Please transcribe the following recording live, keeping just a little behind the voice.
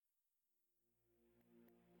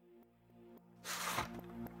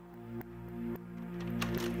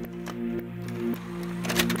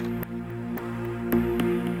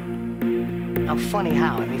funny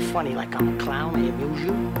how? I mean, funny like I'm a clown, I amuse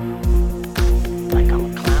you. Like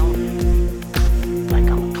I'm a clown.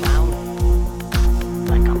 Like I'm a clown.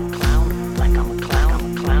 Like I'm a clown. Like I'm a clown.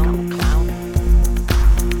 I'm a clown. I'm a clown.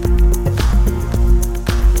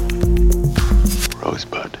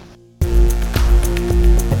 Rosebud.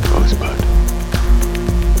 Rosebud.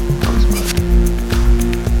 Rosebud.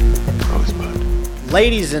 Rosebud.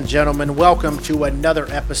 Ladies and gentlemen, welcome to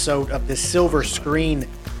another episode of the Silver Screen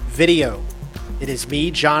Video. It is me,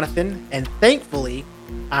 Jonathan, and thankfully,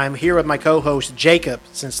 I'm here with my co-host, Jacob,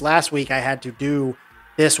 since last week I had to do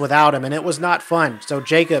this without him, and it was not fun. So,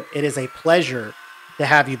 Jacob, it is a pleasure to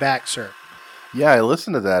have you back, sir. Yeah, I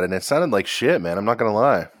listened to that, and it sounded like shit, man. I'm not going to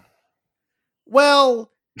lie. Well,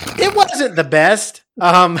 it wasn't the best.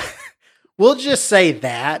 We'll just say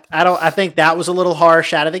that. I think that was a little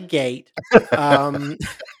harsh out of the gate. I'm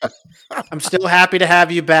still happy to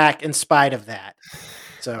have you back in spite of that.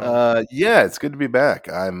 So, yeah, it's good to be back.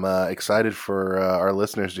 I'm excited for our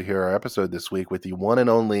listeners to hear our episode this week with the one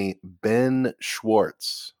and only Ben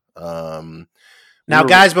Schwartz. Now,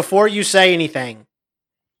 guys, before you say anything,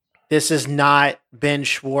 this is not Ben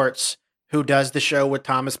Schwartz who does the show with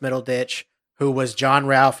Thomas Middleditch, who was John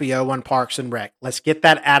Ralphio on Parks and Rec. Let's get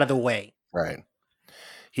that out of the way. Right.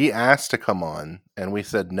 He asked to come on, and we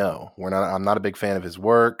said no. I'm not a big fan of his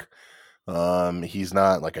work. He's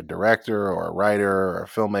not like a director or a writer or a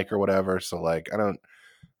filmmaker or whatever. So like, I don't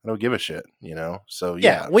give a shit, you know? So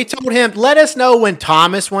yeah. We told him, let us know when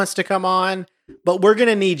Thomas wants to come on, but we're going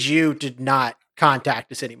to need you to not contact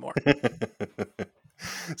us anymore.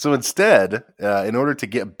 So instead, in order to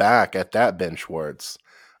get back at that Ben Schwartz,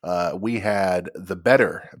 we had the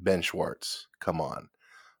better Ben Schwartz come on.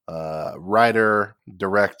 Writer,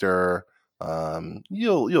 director,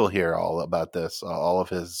 you'll hear all about this, all of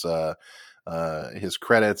his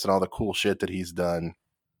credits and all the cool shit that he's done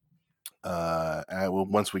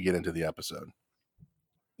once we get into the episode.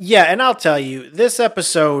 Yeah, and I'll tell you, this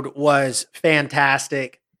episode was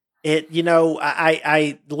fantastic.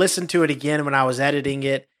 I listened to it again when I was editing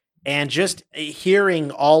it, and just hearing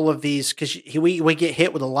all of these, because we get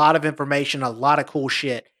hit with a lot of information, a lot of cool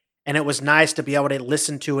shit, and it was nice to be able to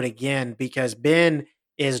listen to it again because Ben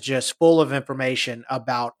is just full of information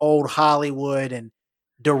about old Hollywood and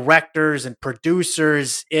directors and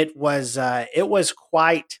producers. It was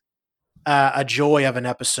quite a joy of an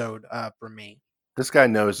episode for me. This guy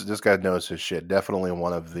knows his shit. Definitely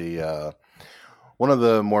one of the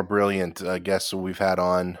more brilliant guests we've had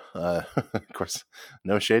on. Of course,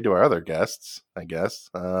 no shade to our other guests, I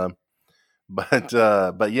guess. But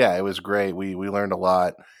yeah, it was great. We learned a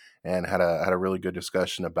lot and had a really good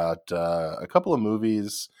discussion about a couple of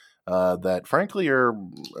movies that frankly are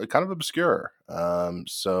kind of obscure.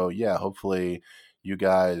 So yeah, hopefully you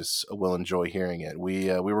guys will enjoy hearing it.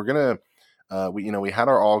 We were gonna we had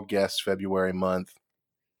our all guest February month.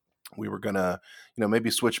 We were gonna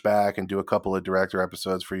maybe switch back and do a couple of director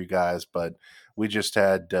episodes for you guys, but we just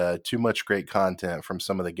had too much great content from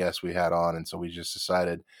some of the guests we had on, and so we just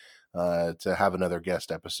decided to have another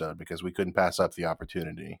guest episode because we couldn't pass up the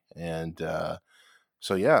opportunity. And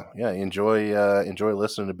so yeah, enjoy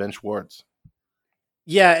listening to Ben Schwartz.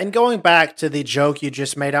 Yeah, and going back to the joke you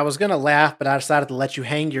just made, I was going to laugh, but I decided to let you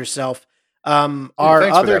hang yourself. Our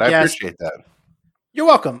other guests, I appreciate that. You're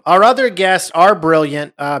welcome. Our other guests are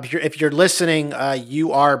brilliant. If you're listening,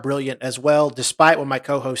 you are brilliant as well, despite what my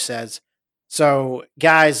co-host says. So,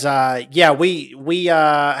 guys, we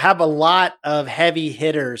have a lot of heavy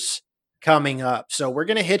hitters coming up. So we're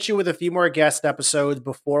going to hit you with a few more guest episodes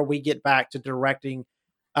before we get back to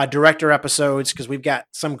director episodes, because we've got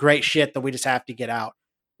some great shit that we just have to get out.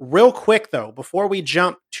 Real quick, though, before we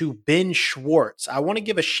jump to Ben Schwartz, I want to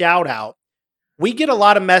give a shout out. We get a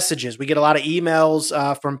lot of messages. We get a lot of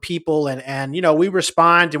emails from people, and we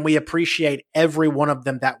respond, and we appreciate every one of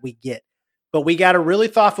them that we get. But we got a really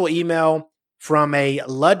thoughtful email from a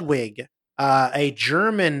Ludwig, a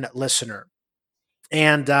German listener.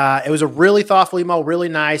 And it was a really thoughtful email, really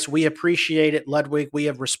nice. We appreciate it, Ludwig. We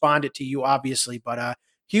have responded to you, obviously, but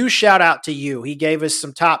huge shout out to you. He gave us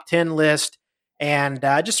some top 10 list and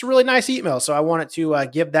just a really nice email. So I wanted to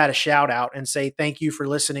give that a shout out and say thank you for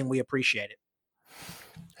listening. We appreciate it.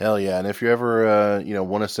 Hell yeah. And if you ever,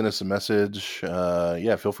 want to send us a message,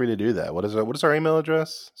 feel free to do that. What is our email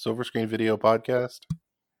address? Silver Screen Video Podcast.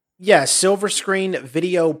 Yeah,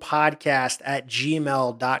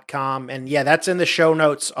 silverscreenvideopodcast@gmail.com. And yeah, that's in the show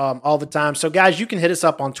notes all the time. So guys, you can hit us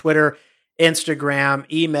up on Twitter, Instagram,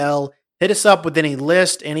 email, hit us up with any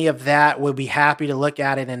list, any of that. We'll be happy to look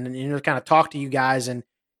at it and kind of talk to you guys and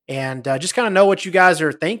and just kind of know what you guys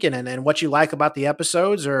are thinking and what you like about the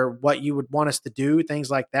episodes or what you would want us to do,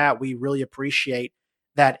 things like that. We really appreciate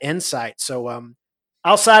that insight. So,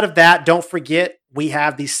 outside of that, don't forget we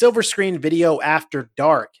have the Silver Screen Video After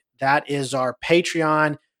Dark. That is our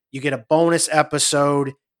Patreon. You get a bonus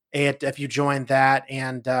episode if you join that.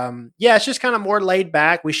 And yeah, it's just kind of more laid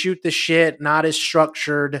back. We shoot the shit, not as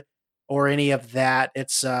structured or any of that.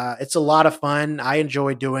 It's a lot of fun. I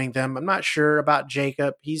enjoy doing them. I'm not sure about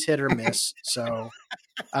Jacob. He's hit or miss. So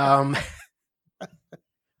um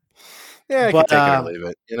Yeah, I but can take it or leave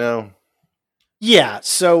it, you know. yeah.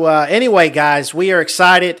 So anyway, guys, we are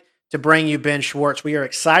excited to bring you Ben Schwartz. We are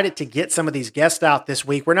excited to get some of these guests out this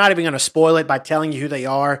week. We're not even going to spoil it by telling you who they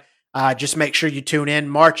are. Just make sure you tune in.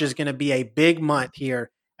 March is going to be a big month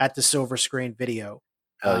here at the Silver Screen Video.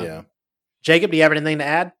 Hell yeah. Jacob, do you have anything to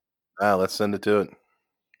add? Let's send it to it.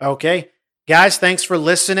 Okay. Guys, thanks for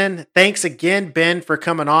listening. Thanks again, Ben, for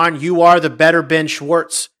coming on. You are the better Ben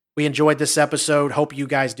Schwartz. We enjoyed this episode. Hope you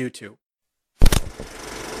guys do too.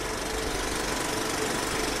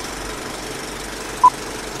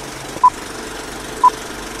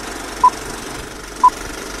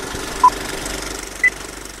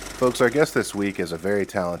 Folks, our guest this week is a very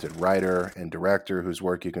talented writer and director whose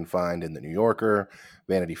work you can find in The New Yorker,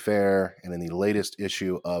 Vanity Fair, and in the latest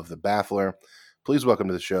issue of The Baffler. Please welcome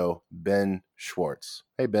to the show, Ben Schwartz.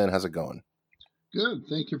 Hey, Ben, how's it going? Good.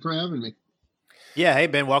 Thank you for having me. Yeah. Hey,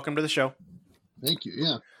 Ben, welcome to the show. Thank you.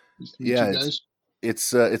 Yeah. Nice to meet Yeah, you guys.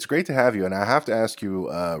 it's great to have you, and I have to ask you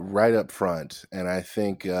right up front, and I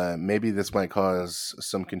think maybe this might cause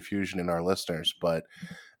some confusion in our listeners, but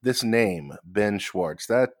this name, Ben Schwartz,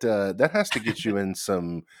 that has to get you in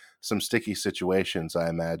some sticky situations, I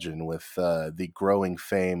imagine, with the growing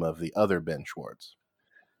fame of the other Ben Schwartz.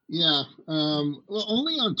 Yeah. Well,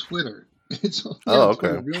 only on Twitter. It's only Oh, on okay.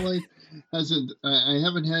 Twitter. Real life hasn't.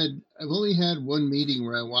 I've only had one meeting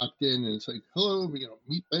where I walked in and it's like, hello,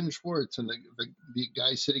 meet Ben Schwartz, and the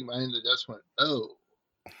guy sitting behind the desk went, oh.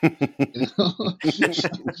 You know?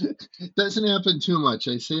 It doesn't happen too much.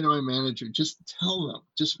 I say to my manager, just tell them.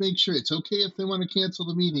 Just make sure it's okay if they want to cancel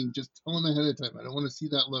the meeting. Just tell them ahead of time. I don't want to see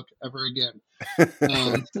that look ever again.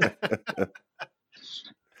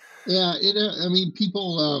 Yeah, I mean,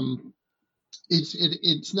 people.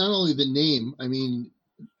 It's not only the name. I mean,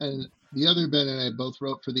 and the other Ben and I both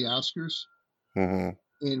wrote for the Oscars, Mhm.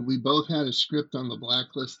 and we both had a script on the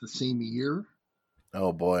blacklist the same year,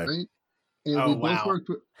 Oh boy. right? And Oh, we both wow.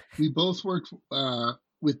 worked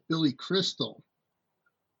with Billy Crystal,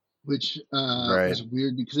 which Right. was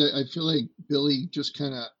weird because I feel like Billy just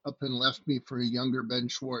kind of up and left me for a younger Ben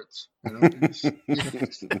Schwartz. You know, it's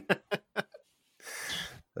It's like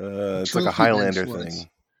a trophy Ben Highlander Schwartz. thing.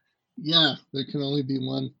 Yeah, there can only be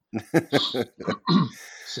one.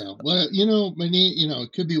 So, well, my name,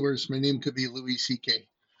 it could be worse. My name could be Louis C.K.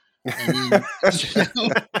 I mean,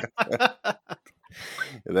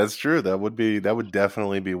 That's true. That would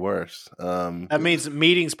definitely be worse. That means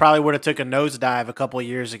meetings probably would have took a nosedive a couple of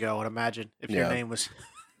years ago, I'd imagine, if your Yeah. name was.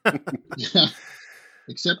 yeah,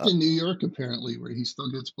 except in New York, apparently, where he still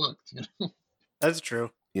gets booked. That's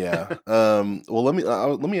true. Yeah. Well, let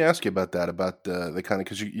me ask you about that, about the kind of,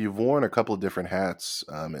 because you've worn a couple of different hats.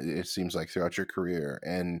 It seems like throughout your career,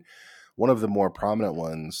 and one of the more prominent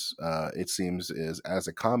ones, it seems, is as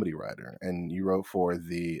a comedy writer, and you wrote for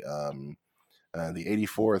the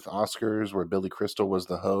 84th Oscars, where Billy Crystal was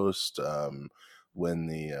the host. When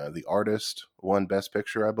the Artist won Best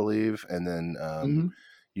Picture, I believe, and then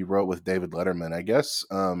you wrote with David Letterman. I guess.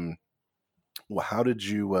 Well, how did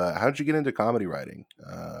you get into comedy writing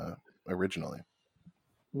originally?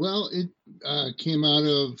 Well, it came out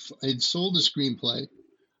of I'd sold a screenplay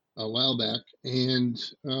a while back, and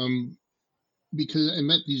because I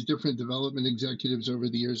met these different development executives over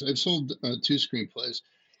the years, I've sold 2 screenplays,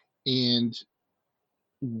 and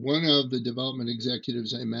one of the development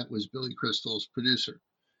executives I met was Billy Crystal's producer,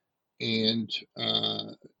 and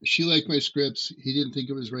she liked my scripts. He didn't think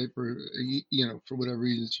it was right for whatever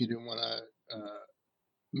reasons he didn't want to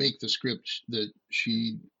make the script that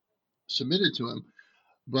she submitted to him.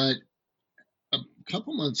 But a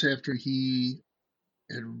couple months after he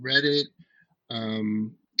had read it,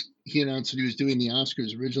 he announced that he was doing the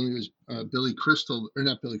Oscars. Originally, it was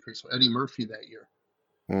Eddie Murphy that year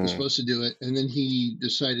was supposed to do it, and then he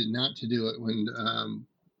decided not to do it when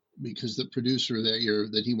because the producer that year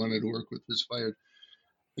that he wanted to work with was fired,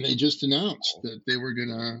 and they just announced that they were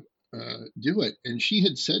gonna do it. And she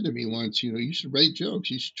had said to me once, you should write jokes.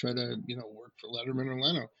 You should try to, work for Letterman or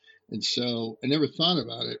Leno. And so I never thought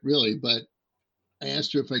about it really, but I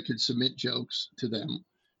asked her if I could submit jokes to them.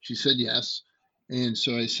 She said yes. And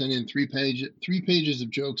so I sent in 3 pages of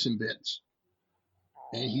jokes and bits.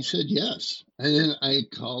 And he said yes. And then I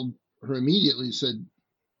called her immediately and said,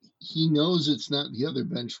 he knows it's not the other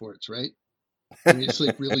Ben Schwartz, right? I mean, it's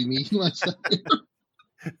like really meaningless.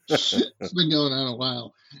 It's been going on a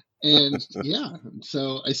while. And yeah,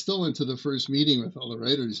 so I still went to the first meeting with all the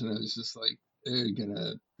writers, and I was just like,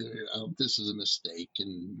 this is a mistake,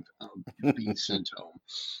 and I'll be sent home.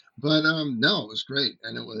 But no, it was great,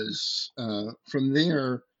 and it was from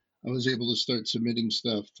there I was able to start submitting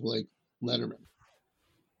stuff to like Letterman,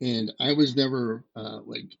 and I was never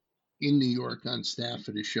like in New York on staff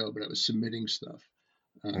at a show, but I was submitting stuff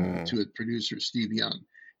to a producer, Steve Young.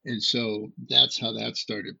 And so that's how that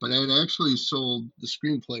started. But I had actually sold the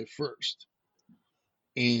screenplay first.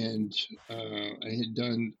 And I had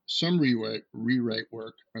done some rewrite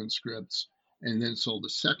work on scripts and then sold the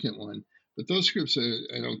second one. But those scripts,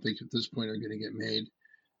 I don't think at this point are going to get made.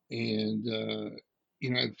 And,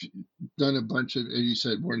 I've done a bunch of, as you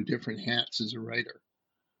said, worn different hats as a writer.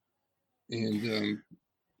 And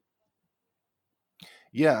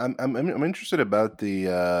Yeah, I'm interested about the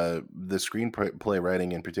screenplay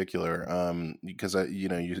writing in particular, because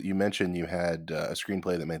you mentioned you had a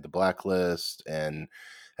screenplay that made the blacklist and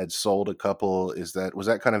had sold a couple. Was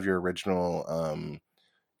that kind of your original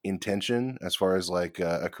intention as far as like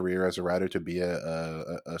a career as a writer, to be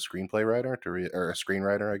a screenplay writer, or a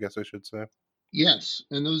screenwriter, I guess I should say? yes,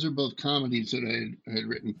 and those are both comedies that I had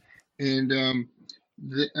written. And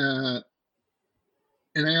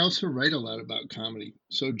and I also write a lot about comedy.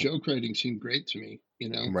 So joke writing seemed great to me,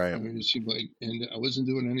 I Right. mean, it seemed like, and I wasn't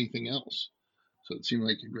doing anything else. So it seemed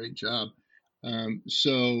like a great job.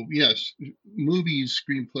 So yes, movies,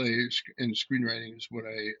 screenplay, and screenwriting is what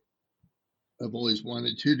I've always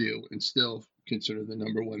wanted to do, and still consider the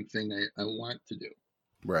number one thing I want to do.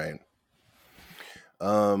 Right.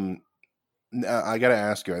 I got to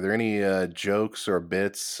ask you, are there any jokes or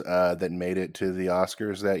bits that made it to the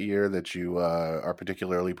Oscars that year that you are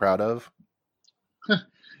particularly proud of?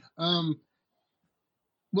 um,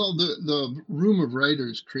 well, the room of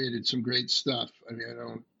writers created some great stuff. I mean, I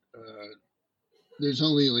don't. There's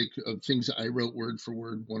only like things that I wrote word for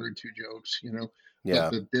word, one or two jokes, but Yeah.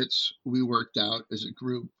 the bits we worked out as a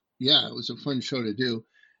group, yeah, it was a fun show to do.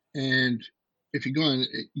 And if you go on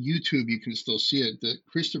YouTube, you can still see it. That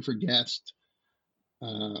Christopher Guest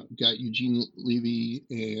got Eugene Levy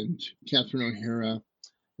and Catherine O'Hara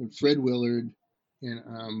and Fred Willard,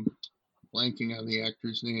 and blanking on the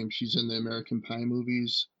actor's name. She's in the American Pie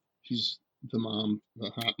movies. She's the mom,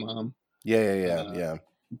 the hot mom. Yeah.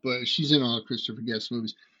 But she's in all Christopher Guest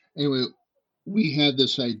movies. Anyway, we had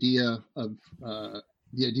this idea of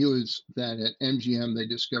the idea was that at MGM they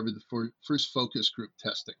discovered the first focus group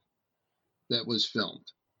testing that was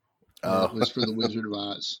filmed. And it was for The Wizard of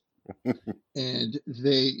Oz. And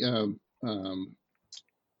they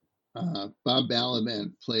Bob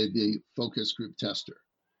Balaban played the focus group tester,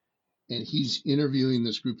 and he's interviewing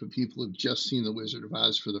this group of people who've just seen The Wizard of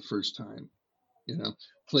Oz for the first time,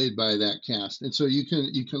 played by that cast. And so you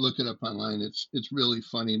can look it up online. It's really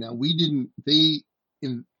funny. Now they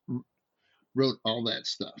wrote all that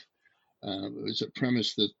stuff. It was a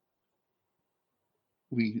premise that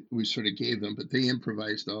we sort of gave them, but they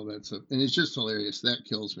improvised all that stuff, and it's just hilarious. That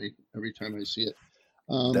kills me every time I see it.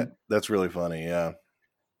 That's really funny. Yeah.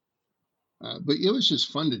 But it was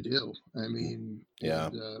just fun to do. I mean, yeah.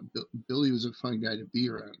 And, Billy was a fun guy to be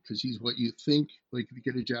around because he's what you think. Like if you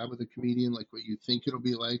get a job with a comedian, like what you think it'll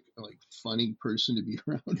be like funny person to be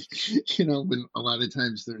around. When a lot of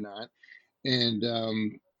times they're not. And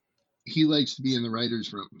he likes to be in the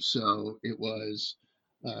writers' room, so it was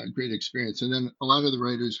a great experience. And then a lot of the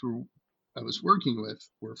writers I was working with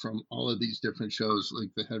were from all of these different shows, like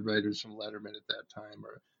the head writers from Letterman at that time,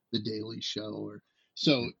 or The Daily Show,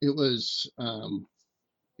 so it was,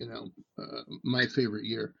 my favorite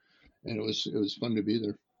year, and it was fun to be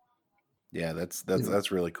there. Yeah,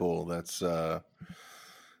 that's really cool. That's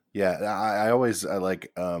yeah. I always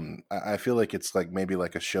I feel like it's like maybe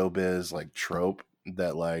like a showbiz like trope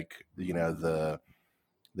that like the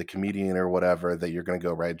comedian or whatever that you're gonna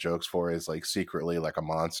go write jokes for is like secretly like a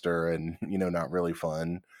monster and not really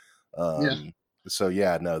fun. Yeah. So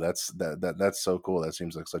yeah, no, that's so cool. That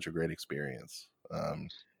seems like such a great experience.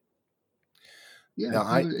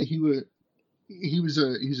 Yeah, he's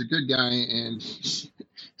a good guy, and he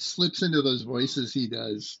slips into those voices he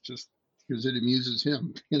does just because it amuses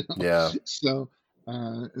him, Yeah. So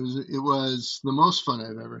it was the most fun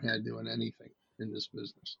I've ever had doing anything in this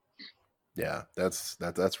business. Yeah,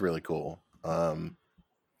 that's really cool.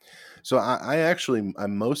 So I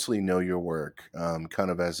mostly know your work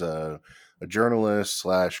kind of as a a journalist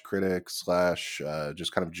slash critic slash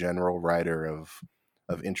just kind of general writer of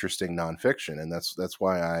interesting nonfiction, and that's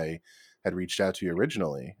why I had reached out to you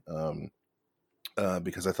originally,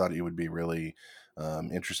 because I thought you would be really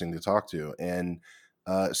interesting to talk to. And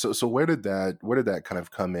so where did that kind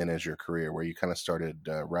of come in as your career, where you kind of started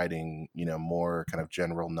writing, more kind of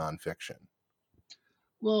general nonfiction?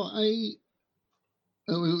 Well, it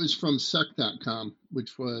was from suck.com,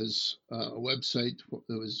 which was a website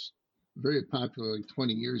that was very popular like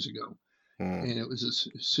 20 years ago. And it was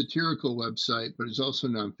a satirical website, but it's also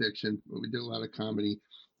nonfiction. We did a lot of comedy.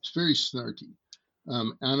 It's very snarky.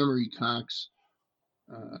 Anna Marie Cox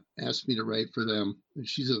asked me to write for them.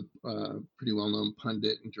 She's a pretty well-known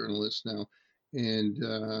pundit and journalist now.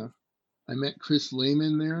 And I met Chris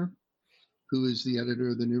Lehman there, who is the editor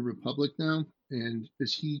of the New Republic now. And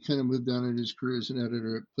as he kind of moved on in his career as an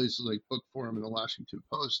editor at places like Book Forum and the Washington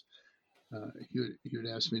Post, he would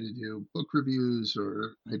ask me to do book reviews,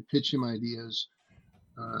 or I'd pitch him ideas,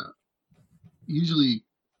 usually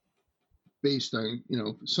based on,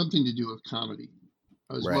 something to do with comedy.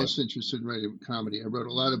 I was most interested in writing comedy. I wrote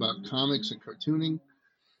a lot about comics and cartooning,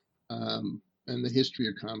 and the history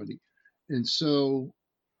of comedy. And so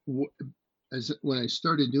when I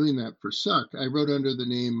started doing that for Suck, I wrote under the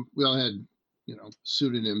name, we all had,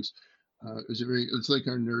 pseudonyms. It's like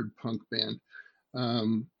our nerd punk band.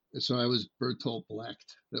 So I was Bertolt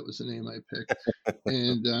Brecht. That was the name I picked.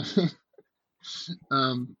 And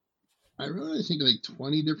I wrote, I think, like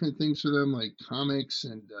 20 different things for them, like comics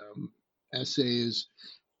and essays.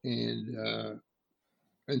 And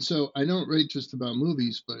so I don't write just about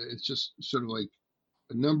movies, but it's just sort of like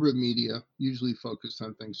a number of media, usually focused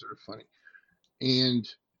on things that are funny. And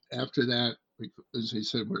after that, like, as I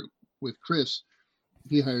said, with Chris,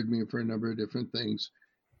 he hired me for a number of different things.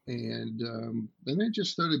 And then I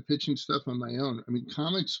just started pitching stuff on my own. I mean,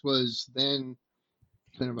 comics was then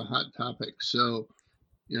kind of a hot topic. So,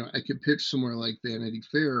 I could pitch somewhere like Vanity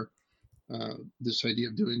Fair this idea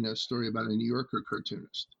of doing a story about a New Yorker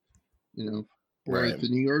cartoonist, or at the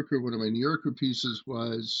New Yorker, one of my New Yorker pieces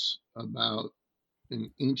was about an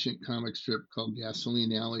ancient comic strip called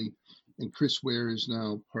Gasoline Alley. And Chris Ware is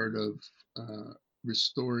now part of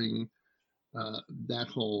restoring that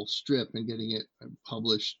whole strip and getting it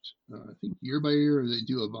published, I think year by year. They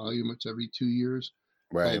do a volume, it's every 2 years,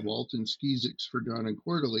 called Walton Skeezix for Drawn and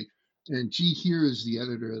Quarterly. And G. Here is the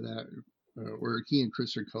editor of that, or he and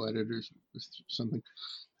Chris are co-editors or something.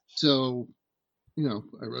 So,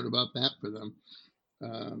 I wrote about that for them.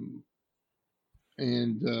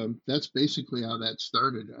 And that's basically how that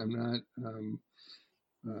started. I'm not,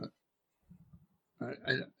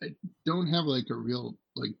 I don't have like a real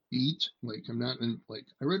like beat. Like I'm not in, like,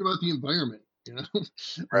 I write about the environment,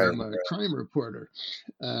 I'm a crime reporter.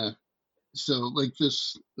 So like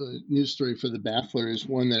this news story for the Baffler is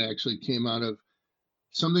one that actually came out of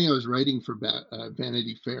something I was writing for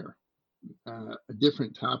Vanity Fair, a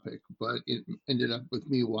different topic, but it ended up with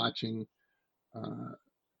me watching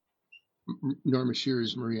Norma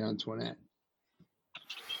Shearer's Marie Antoinette,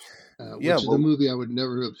 which is a movie I would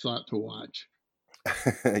never have thought to watch.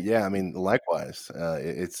 Yeah, I mean, likewise.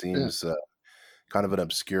 It seems kind of an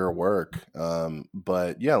obscure work,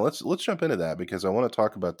 but yeah, let's jump into that, because I want to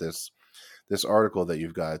talk about this article that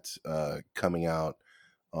you've got coming out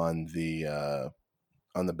on the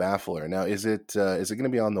Baffler. Now, is it going to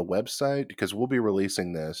be on the website? Because we'll be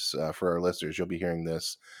releasing this for our listeners. You'll be hearing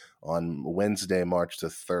this on Wednesday, March the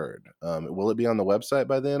 3rd. Will it be on the website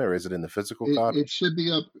by then, or is it in the physical copy? It should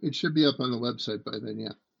be up. It should be up on the website by then.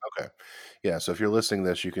 Yeah. Okay. Yeah. So if you're listening to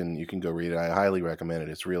this, you can go read it. I highly recommend it.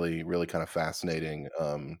 It's really, really kind of fascinating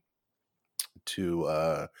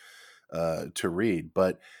to read.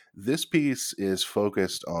 But this piece is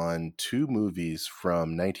focused on two movies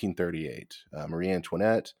from 1938, Marie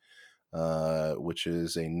Antoinette, which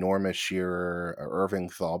is a Norma Shearer, Irving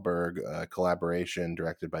Thalberg collaboration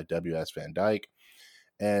directed by W.S. Van Dyke,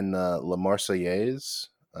 and La Marseillaise,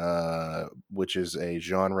 which is a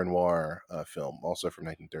Jean Renoir film, also from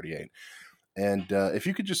 1938. And if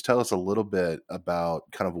you could just tell us a little bit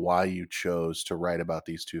about kind of why you chose to write about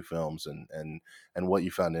these two films, and what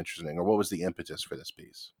you found interesting, or what was the impetus for this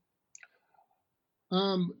piece?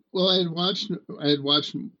 Well, I had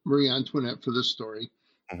watched Marie Antoinette for this story,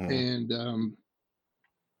 and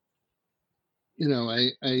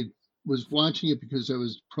I was watching it because I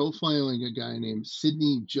was profiling a guy named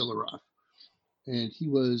Sidney Gilleroff, and he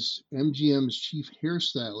was MGM's chief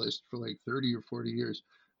hairstylist for like 30 or 40 years.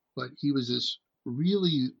 But he was this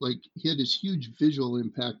really, like, he had this huge visual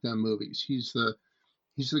impact on movies. He's the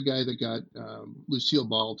guy that got Lucille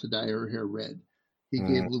Ball to dye her hair red. He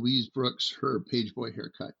gave Louise Brooks her page boy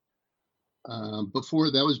haircut.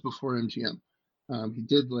 Before that was before MGM. He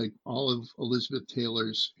did like all of Elizabeth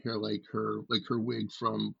Taylor's hair, like her wig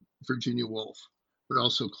from Virginia Woolf, but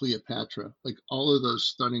also Cleopatra, like all of those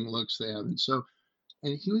stunning looks they have.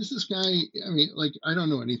 And he was this guy. I mean, like I don't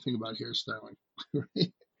know anything about hairstyling,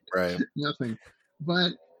 right? Right. Nothing,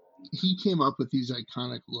 but he came up with these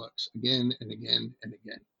iconic looks again and again and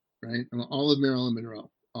again, right? And all of Marilyn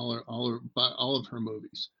Monroe, all of her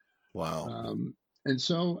movies. Wow. And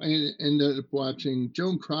so I ended up watching.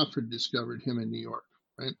 Joan Crawford discovered him in New York,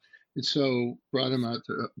 right? And so brought him out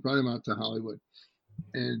to Hollywood,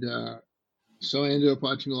 and so I ended up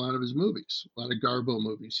watching a lot of his movies, a lot of Garbo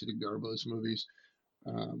movies. He did Garbo's movies,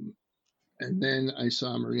 and then I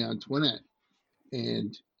saw Marie Antoinette,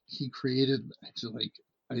 and he created like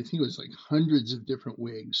I think it was like hundreds of different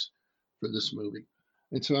wigs for this movie,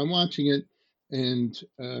 and so I'm watching it, and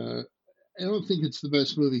I don't think it's the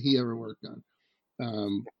best movie he ever worked on.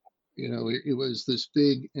 It was this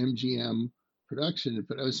big MGM production,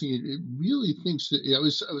 but I was thinking it really thinks that I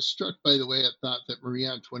was struck by the way it thought that Marie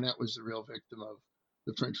Antoinette was the real victim of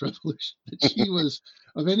the French Revolution. That she was,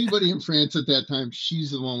 of anybody in France at that time,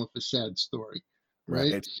 she's the one with the sad story,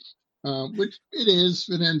 right? Which it is.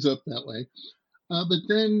 It ends up that way. But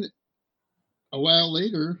then a while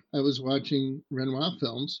later, I was watching Renoir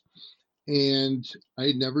films, and I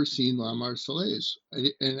had never seen La Marseillaise.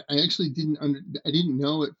 And I actually I didn't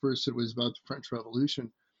know at first it was about the French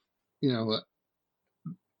Revolution. I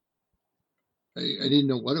didn't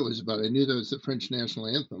know what it was about. I knew that it was the French national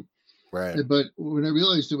anthem. Right. But when I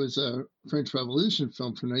realized it was a French Revolution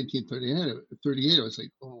film from 1938, I was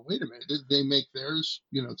like, oh, wait a minute. Did they make theirs,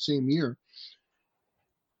 same year?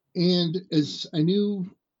 And as I knew,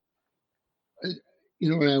 I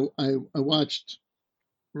watched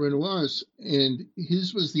Renoir's, and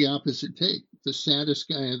his was the opposite take. The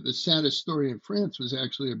saddest story in France was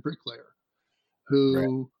actually a bricklayer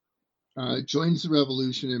who joins the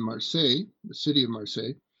revolution in Marseille, the city of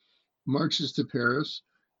Marseille, marches to Paris,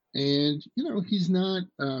 and he's not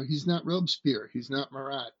Robespierre, he's not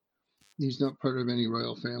Marat, he's not part of any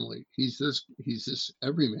royal family. He's this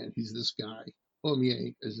everyman. He's this guy.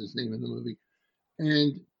 Aumier is his name in the movie,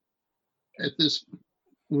 and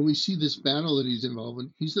when we see this battle that he's involved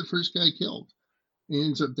in, he's the first guy killed. He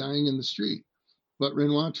ends up dying in the street. But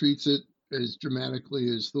Renoir treats it as dramatically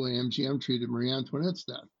as the way MGM treated Marie Antoinette's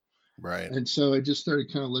death. Right. And so I just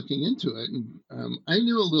started kind of looking into it. And I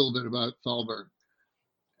knew a little bit about Thalberg.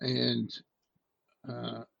 And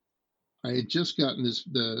I had just gotten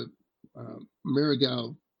the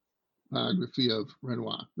Marigot biography of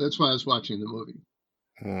Renoir. That's why I was watching the movie.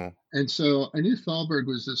 And so I knew Thalberg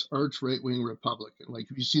was this arch right-wing Republican. Like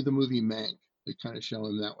if you see the movie Mank, they kind of show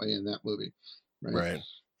him that way in that movie, right?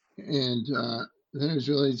 And then I was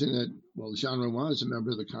realizing that, well, Jean Renoir is a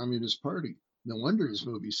member of the Communist Party. No wonder his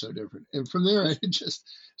movie's so different. And from there, I just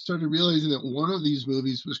started realizing that one of these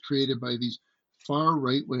movies was created by these far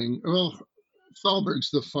right-wing. Well,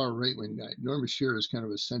 Thalberg's the far right-wing guy. Norma Shearer is kind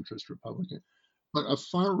of a centrist Republican, but a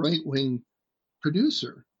far right-wing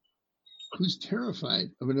producer who's terrified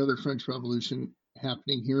of another French Revolution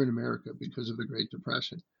happening here in America because of the Great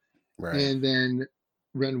Depression. Right. And then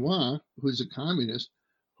Renoir, who's a communist,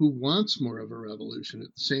 who wants more of a revolution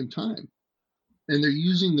at the same time. And they're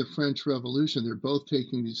using the French Revolution. They're both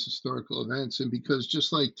taking these historical events. And because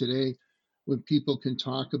just like today, when people can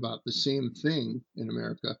talk about the same thing in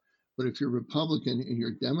America, but if you're Republican and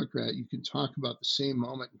you're Democrat, you can talk about the same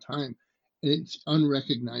moment in time, and it's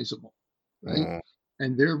unrecognizable, right?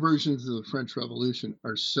 And their versions of the French Revolution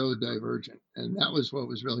are so divergent, and that was what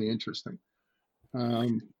was really interesting.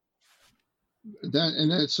 So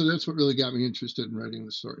that's what really got me interested in writing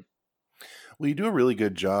the story. Well, you do a really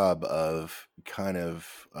good job of kind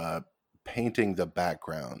of painting the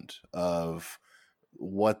background of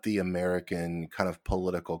what the American kind of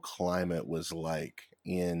political climate was like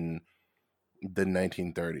in the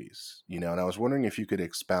 1930s, and I was wondering if you could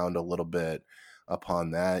expound a little bit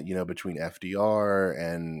upon that, between FDR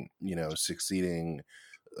and, succeeding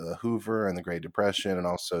Hoover and the Great Depression, and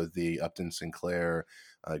also the Upton Sinclair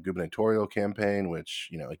gubernatorial campaign, which,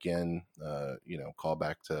 again, call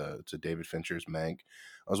back to David Fincher's Mank.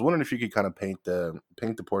 I was wondering if you could kind of paint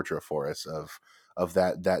the portrait for us of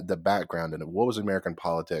that the background and what was American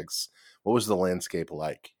politics, what was the landscape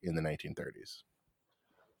like in the 1930s?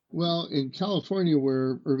 Well, in California,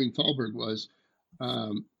 where Irving Thalberg was,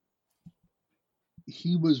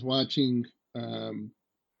 he was watching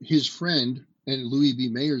his friend and Louis B.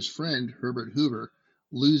 Mayer's friend, Herbert Hoover,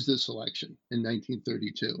 lose this election in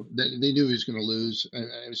 1932. They knew he was going to lose.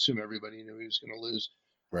 I assume everybody knew he was going to lose.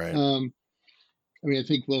 Right. I mean, I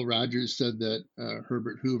think Will Rogers said that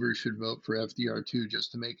Herbert Hoover should vote for FDR too,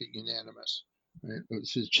 just to make it unanimous. Right? It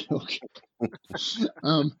was his joke.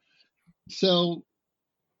 So,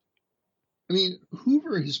 I mean,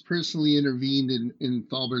 Hoover has personally intervened in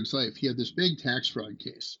Thalberg's life. He had this big tax fraud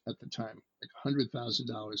case at the time, like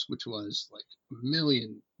 $100,000, which was like $1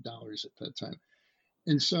 million at that time.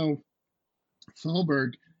 And so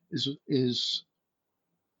Thalberg is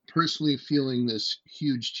personally feeling this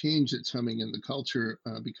huge change that's coming in the culture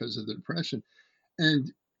because of the Depression.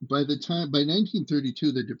 And by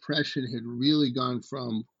 1932, the Depression had really gone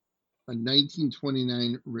from a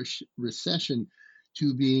 1929 recession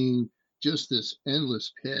to being just this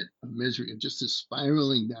endless pit of misery, just this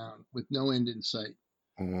spiraling down with no end in sight.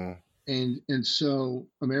 Mhm. And so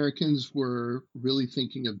Americans were really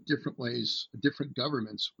thinking of different ways, different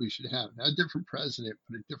governments we should have, not a different president,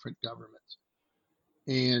 but a different government.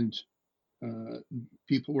 And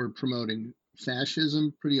people were promoting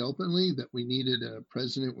fascism pretty openly, that we needed a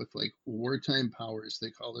president with like wartime powers,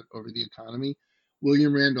 they called it, over the economy.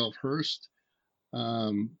 William Randolph Hearst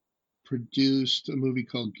produced a movie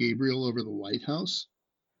called Gabriel Over the White House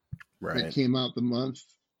that Right. came out the month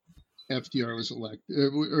FDR was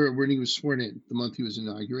elected, or when he was sworn in, the month he was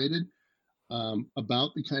inaugurated,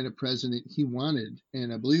 about the kind of president he wanted.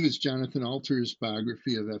 And I believe it's Jonathan Alter's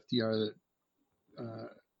biography of FDR that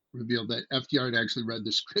revealed that FDR had actually read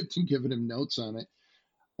the script and given him notes on it.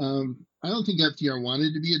 I don't think FDR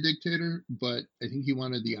wanted to be a dictator, but I think he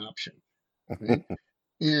wanted the option. Right?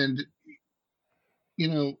 And, you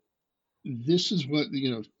know, this is what,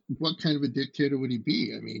 what kind of a dictator would he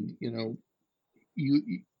be? I mean,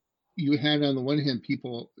 you had on the one hand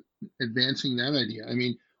people advancing that idea. I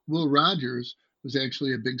mean, Will Rogers was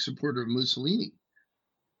actually a big supporter of Mussolini,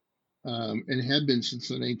 and had been since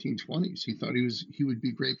the 1920s. He thought he would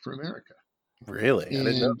be great for America. Really? I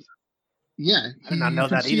didn't know. And yeah, I did not know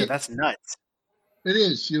that either. That's nuts. It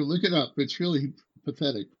is. Look it up. It's really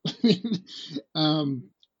pathetic.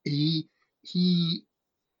 He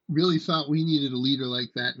really thought we needed a leader like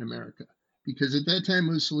that in America, because at that time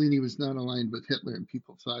Mussolini was not aligned with Hitler, and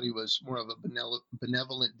people thought he was more of a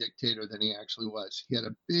benevolent dictator than he actually was. He had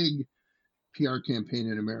a big PR campaign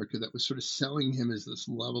in America that was sort of selling him as this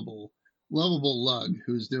lovable lug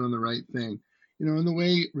who's doing the right thing. In the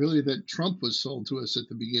way really that Trump was sold to us at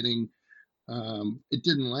the beginning. It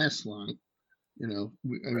didn't last long.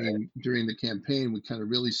 Mean, during the campaign, we kind of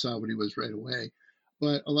really saw what he was right away.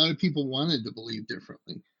 But a lot of people wanted to believe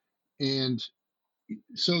differently. And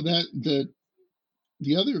so that the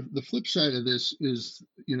flip side of this is,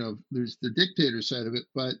 there's the dictator side of it,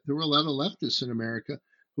 but there were a lot of leftists in America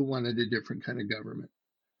who wanted a different kind of government.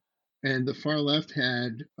 And the far left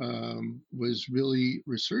was really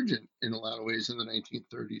resurgent in a lot of ways in the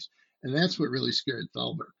 1930s. And that's what really scared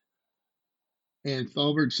Thalberg. And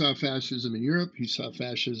Thalberg saw fascism in Europe. He saw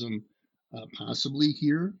fascism possibly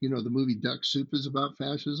here. The movie Duck Soup is about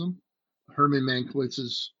fascism. Herman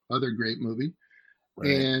Mankiewicz's other great movie.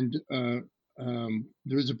 Right. And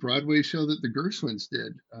there was a Broadway show that the Gershwins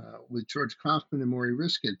did with George Kaufman and Maury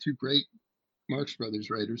Riskin, two great Marx Brothers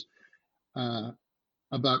writers,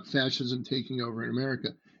 about fascism taking over in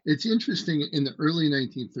America. It's interesting, in the early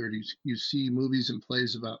 1930s, you see movies and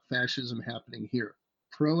plays about fascism happening here,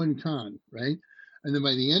 pro and con, right? And then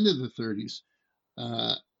by the end of the 30s,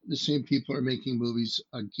 the same people are making movies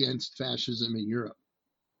against fascism in Europe.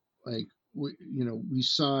 Like, we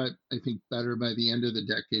saw it, I think, better by the end of the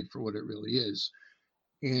decade for what it really is.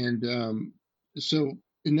 And so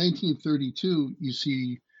in 1932, you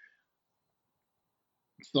see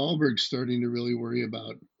Thalberg starting to really worry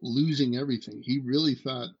about losing everything. He really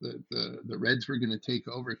thought that the Reds were going to take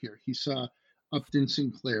over here. He saw Upton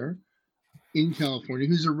Sinclair in California,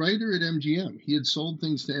 who's a writer at MGM. He had sold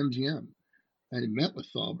things to MGM, and he met with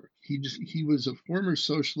Thalberg. He was a former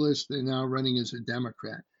socialist and now running as a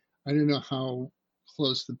Democrat. I don't know how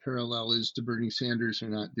close the parallel is to Bernie Sanders or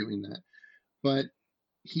not doing that, but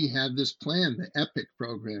he had this plan, the EPIC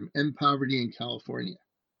program, End Poverty in California,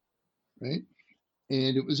 right?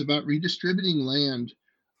 And it was about redistributing land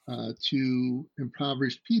to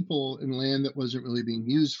impoverished people in land that wasn't really being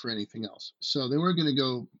used for anything else. So they weren't going to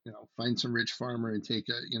go, find some rich farmer and take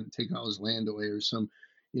all his land away, or some,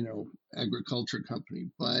 agriculture company.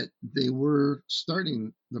 But they were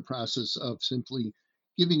starting the process of simply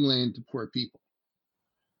giving land to poor people.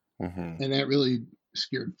 Mm-hmm. And that really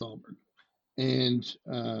scared Thalberg. And,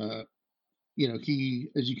 he,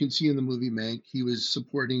 as you can see in the movie Mank, he was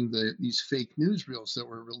supporting these fake newsreels that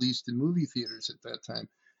were released in movie theaters at that time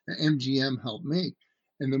that MGM helped make.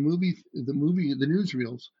 And the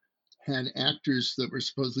newsreels had actors that were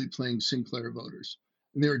supposedly playing Sinclair voters.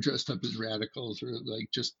 and they were dressed up as radicals or like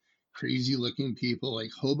just crazy looking people,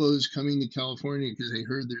 like hobos coming to California because they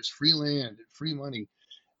heard there's free land and free money.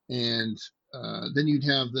 And then you'd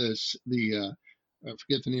have I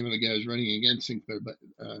forget the name of the guy who's running against Sinclair, but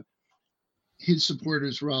his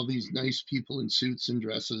supporters were all these nice people in suits and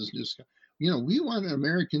dresses, just, we want an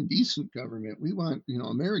American decent government. We want,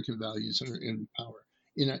 American values in power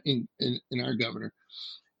in our governor.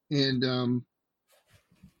 And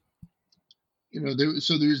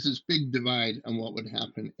there's this big divide on what would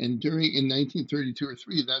happen. And in 1932 or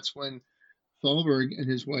 3, that's when Thalberg and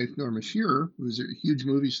his wife Norma Shearer, who was a huge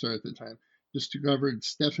movie star at the time, discovered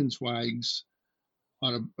Stefan Zweig's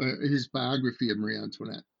his biography of Marie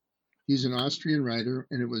Antoinette. He's an Austrian writer,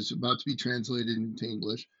 and it was about to be translated into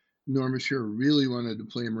English. Norma Shearer really wanted to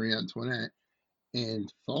play Marie Antoinette,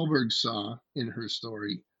 and Thalberg saw in her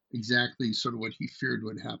story exactly sort of what he feared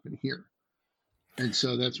would happen here. And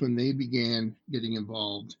so that's when they began getting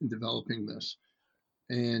involved in developing this.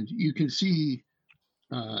 And you can see,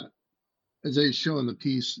 as I show in the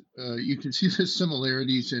piece, you can see the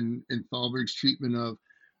similarities in Thalberg's treatment of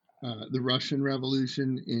the Russian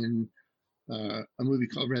Revolution in a movie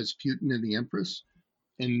called Rasputin and the Empress.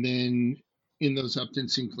 And then in those Upton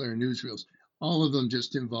Sinclair newsreels, all of them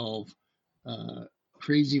just involve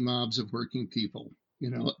crazy mobs of working people,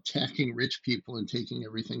 attacking rich people and taking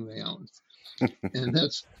everything they own. And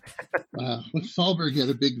that's what Thalberg had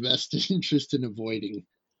a big vested interest in avoiding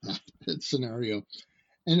that scenario.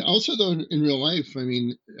 And also, though, in real life, I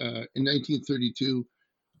mean, in 1932,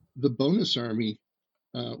 the Bonus Army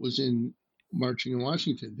was marching in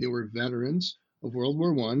Washington. They were veterans of World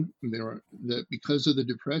War I. Because of the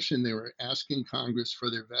Depression, they were asking Congress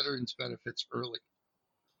for their veterans benefits early.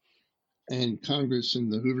 And Congress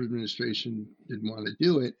and the Hoover administration didn't want to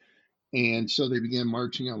do it. And so they began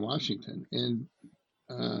marching on Washington. And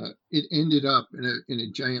it ended up in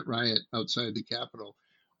a giant riot outside the Capitol,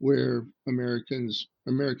 where American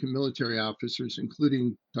military officers,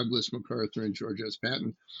 including Douglas MacArthur and George S.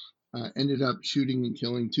 Patton, ended up shooting and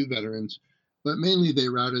killing 2 veterans. But mainly they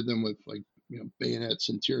routed them with bayonets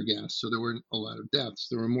and tear gas. So there weren't a lot of deaths.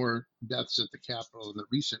 There were more deaths at the Capitol in the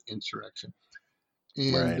recent insurrection.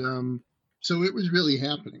 And Right. So it was really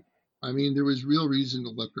happening. I mean, there was real reason to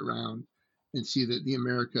look around and see that the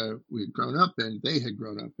America we had grown up in, they had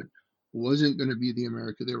grown up in, wasn't going to be the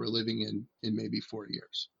America they were living in maybe 4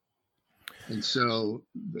 years. And so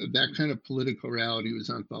that kind of political reality was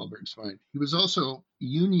on Thalberg's mind. He was also,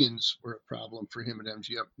 unions were a problem for him at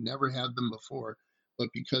MGM. Never had them before,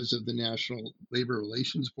 but because of the National Labor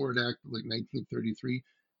Relations Board Act of 1933,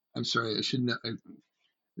 I'm sorry, I shouldn't know the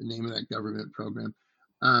name of that government program.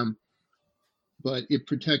 But it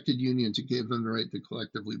protected unions. It gave them the right to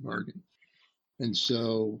collectively bargain. And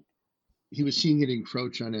so he was seeing it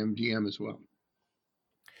encroach on MGM as well.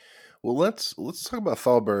 Well, let's talk about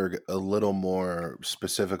Thalberg a little more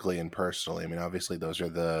specifically and personally. I mean, obviously, those are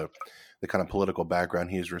the kind of political background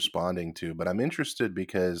he's responding to. But I'm interested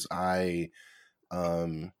because I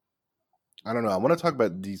don't know. I want to talk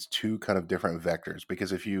about these 2 kind of different vectors,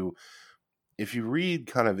 because if you read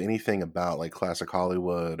kind of anything about like classic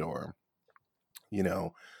Hollywood or any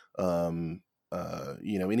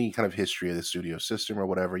kind of history of the studio system or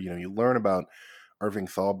whatever, you learn about Irving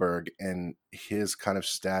Thalberg and his kind of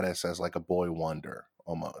status as like a boy wonder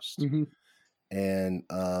almost. Mm-hmm. And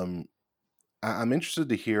I'm interested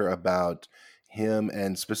to hear about him,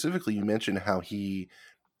 and specifically you mentioned how he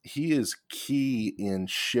is key in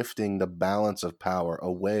shifting the balance of power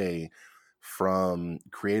away from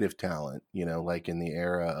creative talent, like in the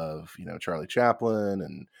era of, Charlie Chaplin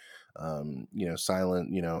and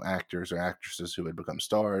silent, actors or actresses who had become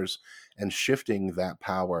stars, and shifting that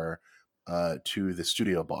power to the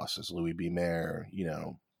studio bosses, Louis B. Mayer,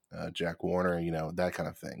 Jack Warner, that kind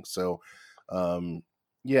of thing. So, but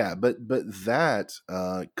that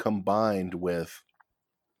combined with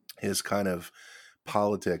his kind of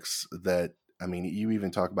politics that, I mean, you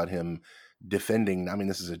even talk about him defending, I mean,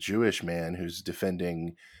 this is a Jewish man who's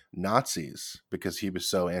defending Nazis because he was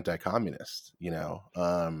so anti-communist, Yeah.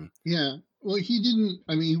 Well,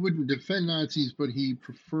 he wouldn't defend Nazis, but he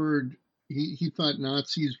preferred, he thought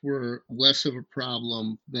Nazis were less of a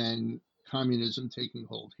problem than communism taking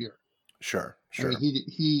hold here. Sure. I mean,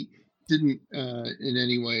 he didn't in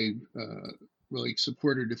any way really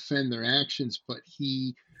support or defend their actions, but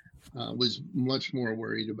he was much more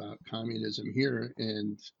worried about communism here.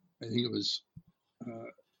 And I think it was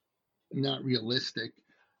not realistic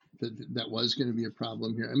that was going to be a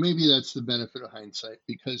problem here. And maybe that's the benefit of hindsight,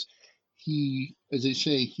 because he, as I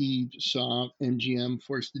say, he saw MGM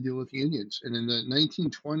forced to deal with unions. And in the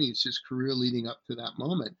 1920s, his career leading up to that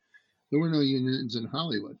moment There were no unions in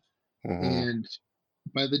Hollywood. Mhm. And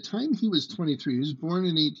by the time he was 23, he was born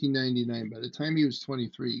in 1899. By the time he was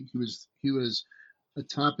 23, he was a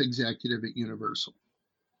top executive at Universal.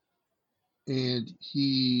 And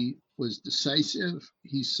he was decisive.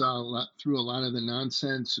 He saw through a lot of the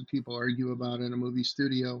nonsense that people argue about in a movie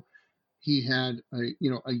studio. He had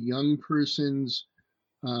a young person's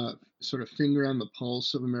sort of finger on the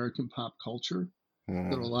pulse of American pop culture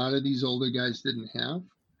that a lot of these older guys didn't have.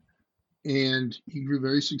 And he grew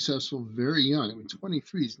very successful very young. I mean,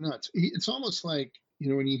 23 is nuts. It's almost like,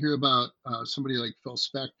 when you hear about somebody like Phil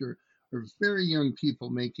Spector, or very young people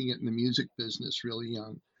making it in the music business really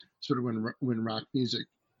young, sort of when rock music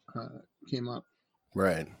came up.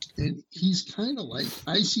 Right. And he's kind of like,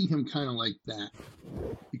 I see him kind of like that,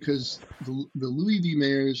 because the Louis V.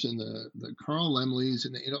 Mayers and the Carl Laemmles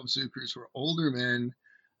and the Adolf Zukers were older men,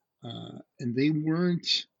 and they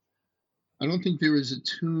weren't, I don't think they were as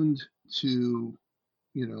attuned to,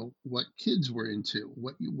 what kids were into,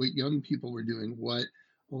 what young people were doing, what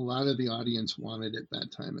a lot of the audience wanted at that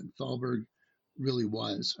time. And Thalberg really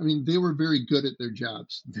was. I mean, they were very good at their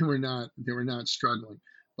jobs. They were not struggling,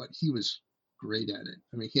 but he was great at it.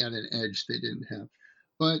 I mean, he had an edge they didn't have.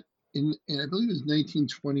 But and I believe it was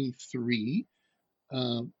 1923,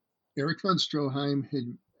 Erich von Stroheim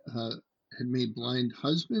had made Blind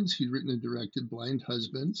Husbands. He'd written and directed Blind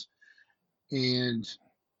Husbands, and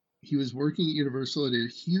he was working at Universal. It had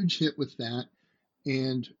a huge hit with that,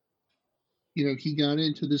 and he got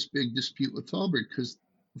into this big dispute with Thalberg because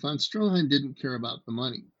von Stroheim didn't care about the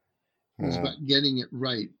money. It was about getting it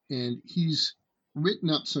right, and he's written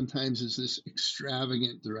up sometimes as this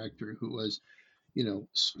extravagant director who was,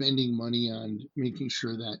 spending money on making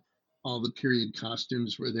sure that all the period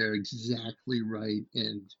costumes were there exactly right,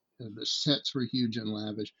 and the sets were huge and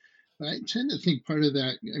lavish. But I tend to think part of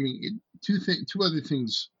that, I mean, two other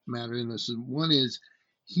things matter in this. One is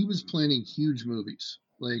he was planning huge movies.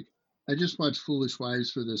 Like, I just watched Foolish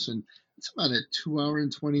Wives for this, and it's about a 2 hour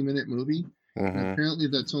and 20-minute movie. And apparently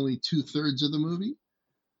that's only 2/3 of the movie,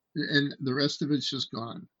 and the rest of it's just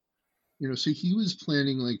gone. So he was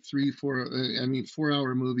planning like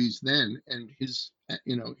 4-hour movies then, and his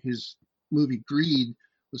movie Greed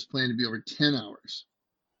was planned to be over 10 hours.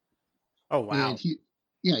 Oh, wow. And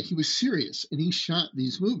he was serious, and he shot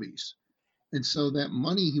these movies. And so that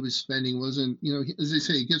money he was spending wasn't, as they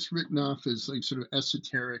say, it gets written off as like sort of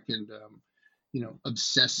esoteric and,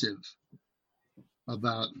 obsessive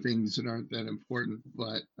about things that aren't that important.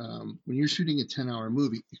 But when you're shooting a 10-hour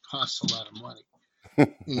movie, it costs a lot of money.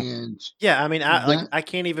 And yeah, I mean, I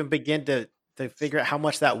can't even begin to figure out how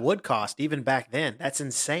much that would cost even back then. That's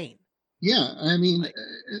insane. Yeah, I mean,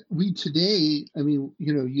 we today, I mean,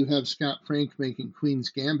 you have Scott Frank making Queen's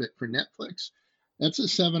Gambit for Netflix. That's a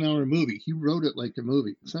 7-hour movie. He wrote it like a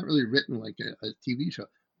movie. It's not really written like a TV show.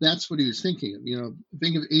 That's what he was thinking of.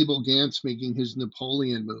 Think of Abel Gance making his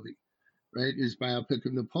Napoleon movie, right? His biopic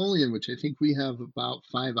of Napoleon, which I think we have about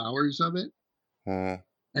 5 hours of it. And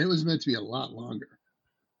it was meant to be a lot longer.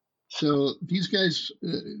 So these guys,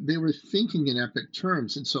 they were thinking in epic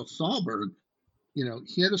terms. And so Thalberg,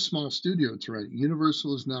 he had a small studio to run.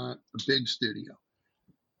 Universal is not a big studio.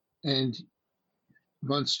 And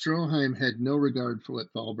von Stroheim had no regard for what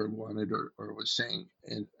Thalberg wanted or was saying.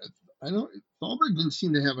 And Thalberg didn't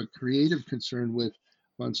seem to have a creative concern with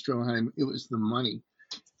von Stroheim. It was the money.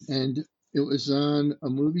 And it was on a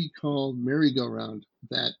movie called Merry-Go-Round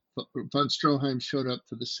that von Stroheim showed up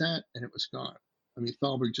to the set, and it was gone. I mean,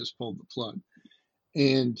 Thalberg just pulled the plug.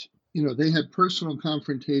 And, they had personal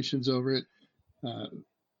confrontations over it.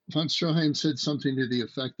 Von Stroheim said something to the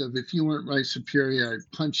effect of, if you weren't my superior,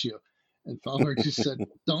 I'd punch you. And Thalberg just said,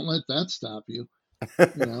 don't let that stop you.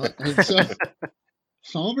 And so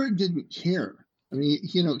Thalberg didn't care. I mean,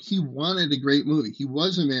 he wanted a great movie. He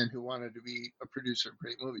was a man who wanted to be a producer of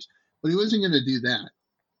great movies, but he wasn't going to do that.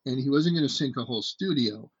 And he wasn't going to sink a whole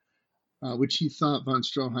studio, which he thought von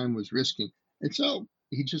Stroheim was risking. And so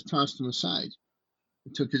he just tossed him aside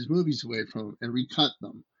and took his movies away from him and recut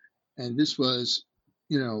them. And this was,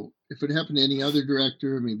 if it happened to any other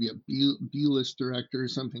director, maybe a B-list director or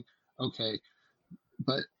something, okay.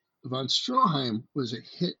 But von Stroheim was a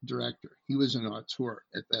hit director. He was an auteur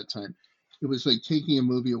at that time. It was like taking a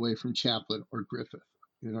movie away from Chaplin or Griffith,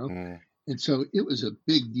 And so it was a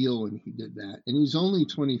big deal when he did that. And he was only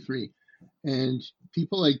 23. And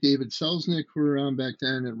people like David Selznick who were around back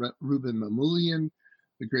then, and Ruben Mamoulian,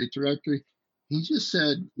 the great director, he just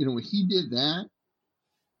said, when he did that,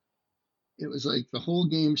 it was like the whole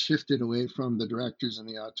game shifted away from the directors and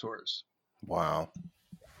the auteurs. Wow.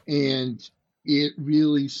 And it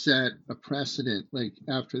really set a precedent, like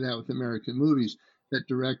after that with American movies, that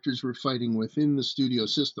directors were fighting within the studio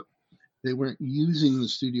system. They weren't using the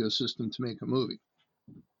studio system to make a movie.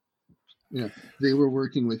 They were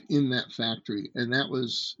working within that factory, and that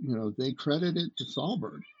was, they credit it to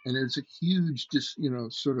Thalberg, and it's a huge, just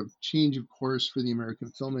sort of change of course for the American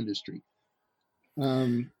film industry.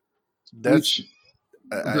 That's.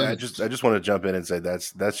 I just want to jump in and say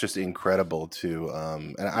that's just incredible to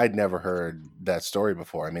and I'd never heard that story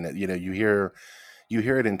before. I mean, you hear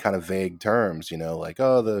it in kind of vague terms, like,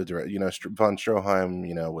 oh, von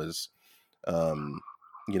Stroheim, was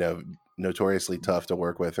notoriously tough to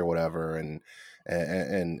work with or whatever, and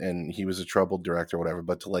he was a troubled director or whatever,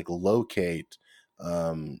 but to like locate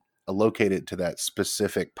it to that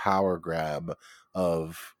specific power grab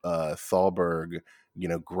of Thalberg,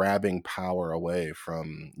 grabbing power away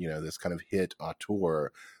from, this kind of hit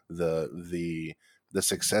auteur, the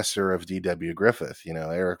successor of D.W. Griffith,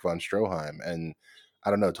 Erich von Stroheim. And I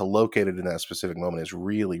don't know, to locate it in that specific moment is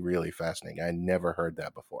really, really fascinating. I never heard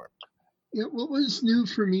that before. Yeah, what was new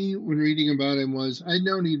for me when reading about him was I'd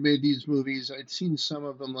known he'd made these movies. I'd seen some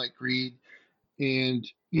of them, like Greed, and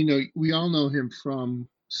we all know him from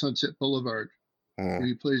Sunset Boulevard, where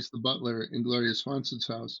he plays the butler in Gloria Swanson's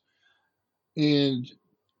house. And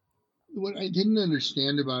what I didn't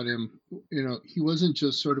understand about him, he wasn't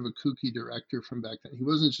just sort of a kooky director from back then. He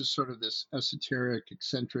wasn't just sort of this esoteric,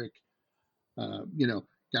 eccentric,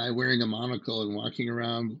 guy wearing a monocle and walking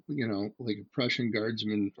around, like a Prussian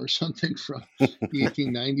guardsman or something from the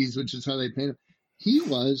 1890s, which is how they paint him. He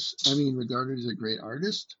was, regarded as a great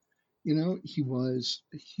artist. He was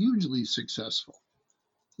hugely successful.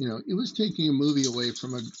 It was taking a movie away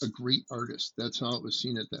from a great artist. That's how it was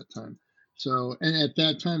seen at that time. So, and at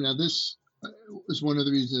that time, now this was one of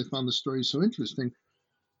the reasons I found the story so interesting,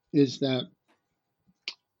 is that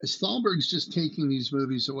as Thalberg's just taking these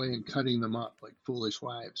movies away and cutting them up like Foolish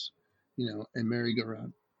Wives, and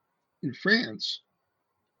Merry-Go-Round. In France,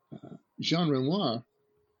 Jean Renoir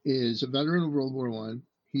is a veteran of World War I.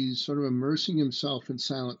 He's sort of immersing himself in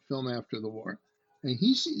silent film after the war. And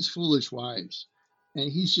he sees Foolish Wives,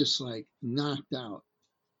 and he's just like knocked out.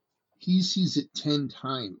 He sees it 10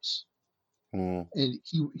 times. And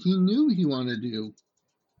he knew he wanted to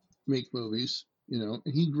make movies, and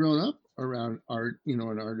he'd grown up around art,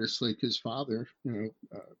 an artist like his father,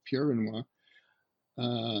 Pierre Renoir.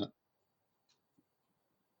 And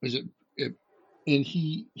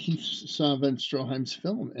he saw von Stroheim's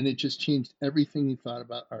film, and it just changed everything he thought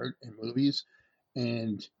about art and movies.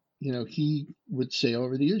 And he would say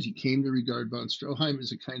over the years he came to regard von Stroheim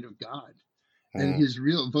as a kind of god. And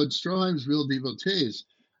von Stroheim's real devotees,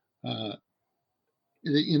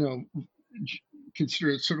 consider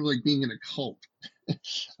it sort of like being in a cult.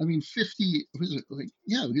 50 was it like,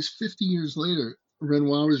 yeah, because 50 years later,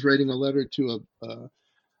 Renoir was writing a letter to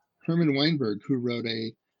Herman Weinberg, who wrote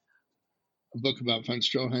a book about von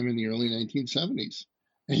Stroheim in the early 1970s,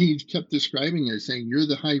 and he kept describing it, saying, "You're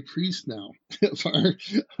the high priest now of our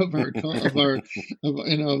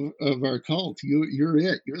cult. You're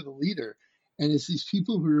it. You're the leader." And it's these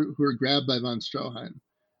people who are grabbed by von Stroheim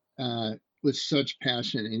with such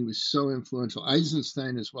passion, and he was so influential.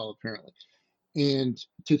 Eisenstein as well, apparently. And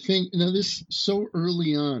to think, this so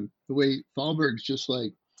early on, the way Thalberg's just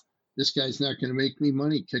like, this guy's not going to make me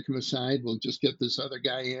money, kick him aside. We'll just get this other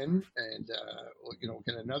guy in, and we'll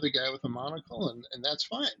get another guy with a monocle, and that's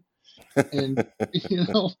fine. And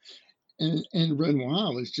and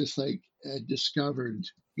Renoir was just like discovered,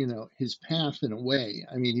 his path in a way.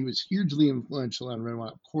 He was hugely influential on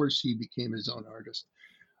Renoir. Of course, he became his own artist,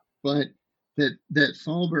 but that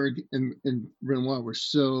Thalberg and Renoir were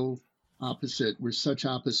such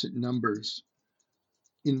opposite numbers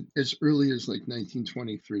in as early as like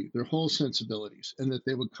 1923, their whole sensibilities, and that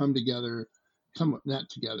they would not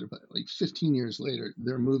together, but like 15 years later,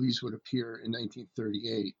 their movies would appear in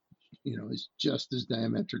 1938, as just as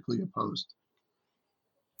diametrically opposed.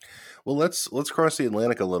 Well, let's cross the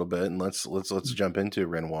Atlantic a little bit, and let's jump into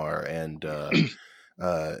Renoir, and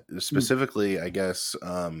specifically, I guess,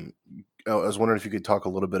 I was wondering if you could talk a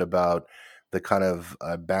little bit about the kind of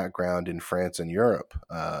background in France and Europe,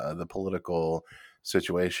 the political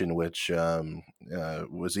situation, which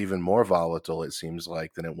was even more volatile, it seems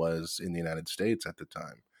like, than it was in the United States at the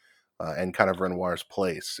time, and kind of Renoir's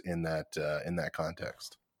place in that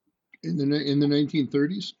context. In the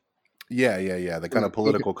 1930s? Yeah. The kind of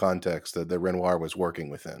political context that Renoir was working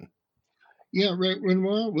within. Yeah,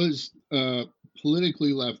 Renoir was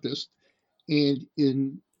politically leftist, and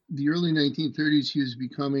in the early 1930s, he was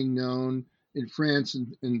becoming known in France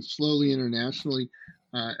and slowly internationally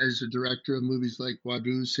as a director of movies like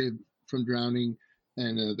Wadu, Saved from Drowning,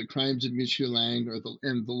 and The Crimes of Monsieur Lang,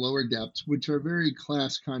 and The Lower Depths, which are very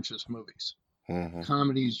class conscious movies,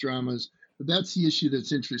 comedies, dramas. But that's the issue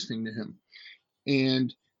that's interesting to him.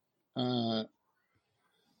 And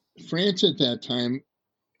France at that time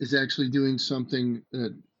is actually doing something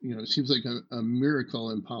that, it seems like a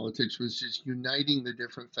miracle in politics, was just uniting the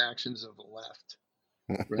different factions of the left,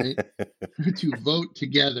 right? To vote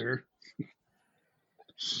together.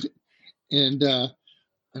 And I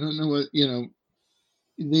don't know what,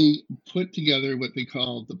 they put together what they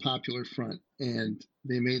called the Popular Front, and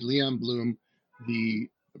they made Leon Blum the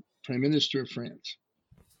Prime Minister of France.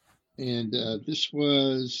 And this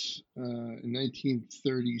was in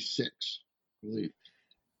 1936, I believe.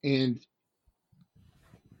 And,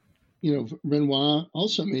 Renoir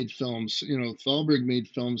also made films. Thalberg made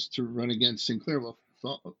films to run against Sinclair. Well,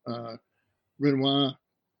 Renoir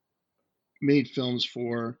made films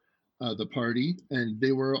for the party, and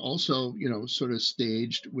they were also, sort of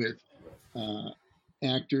staged with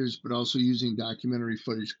actors, but also using documentary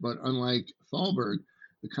footage. But unlike Thalberg,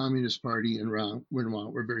 the Communist Party and Renoir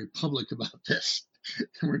were very public about this.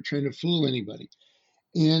 They weren't trying to fool anybody.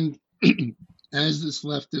 And as this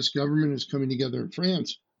leftist government is coming together in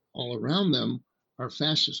France, all around them are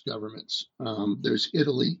fascist governments. There's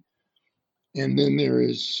Italy, and then there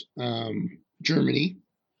is Germany,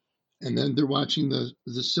 and then they're watching the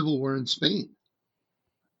civil war in Spain.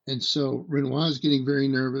 And so Renoir is getting very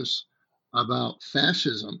nervous about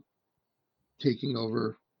fascism taking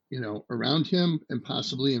over, around him and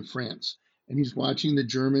possibly in France. And he's watching the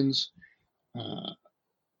Germans,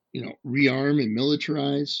 rearm and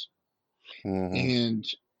militarize. And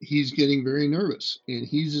he's getting very nervous. And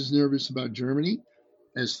he's as nervous about Germany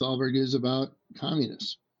as Thalberg is about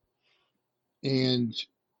communists. And,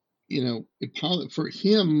 for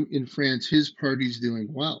him in France, his party's doing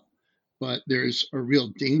well, but there's a real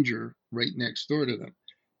danger right next door to them.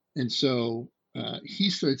 And so he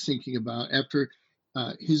starts thinking about, after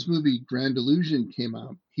his movie Grand Illusion came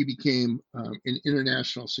out, he became an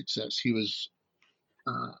international success. He was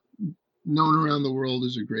known around the world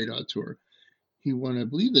as a great auteur. He won, I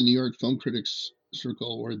believe, the New York Film Critics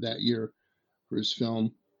Circle Award that year for his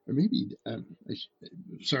film, or maybe,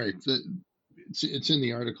 sorry, it's in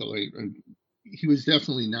the article. He was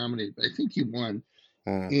definitely nominated, but I think he won.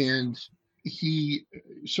 And he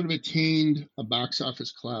sort of attained a box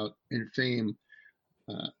office clout and fame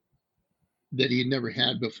that he had never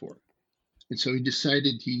had before. And so he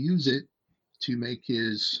decided to use it to make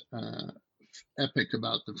his epic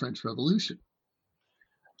about the French Revolution.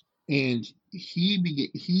 And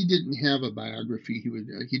he didn't have a biography.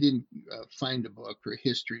 He didn't find a book or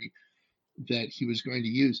history that he was going to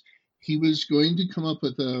use. He was going to come up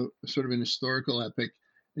with a sort of an historical epic,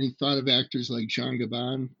 and he thought of actors like Jean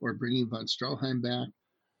Gabin or bringing von Stroheim back,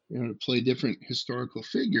 to play different historical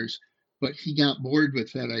figures. But he got bored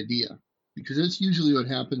with that idea, because that's usually what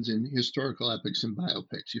happens in historical epics and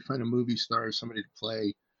biopics. You find a movie star or somebody to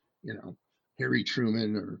play, Harry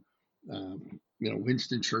Truman or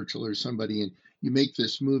Winston Churchill or somebody, and you make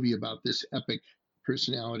this movie about this epic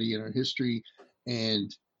personality in our history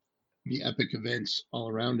and the epic events all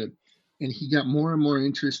around him. And he got more and more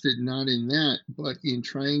interested, not in that, but in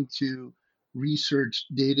trying to research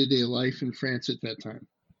day-to-day life in France at that time.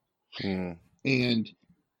 And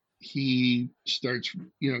he starts,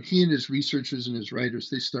 he and his researchers and his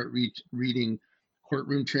writers, they start reading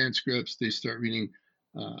courtroom transcripts. They start reading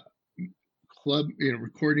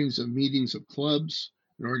recordings of meetings of clubs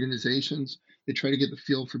and organizations. They try to get the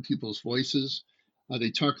feel for people's voices.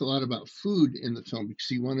 They talk a lot about food in the film, because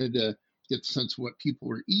he wanted to get the sense of what people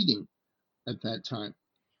were eating at that time,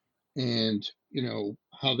 and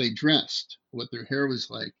how they dressed, what their hair was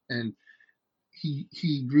like. And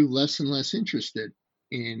he grew less and less interested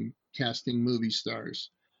in casting movie stars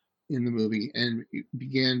in the movie, and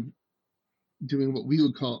began doing what we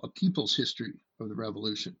would call a people's history of the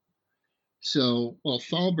revolution. So while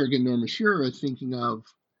Thalberg and Norma Shearer are thinking of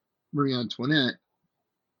Marie Antoinette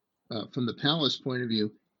from the palace point of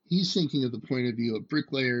view, he's thinking of the point of view of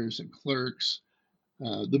bricklayers and clerks.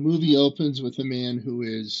 The movie opens with a man who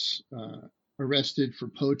is arrested for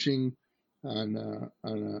poaching on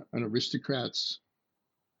an aristocrat's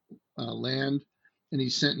land, and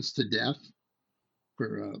he's sentenced to death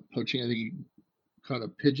for poaching. I think he caught a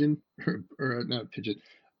pigeon, or not a pigeon,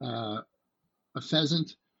 a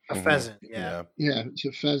pheasant. A pheasant, yeah. Yeah, it's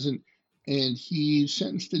a pheasant. And he's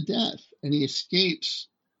sentenced to death, and he escapes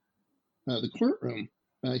the courtroom.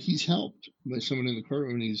 He's helped by someone in the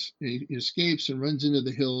courtroom, and he escapes and runs into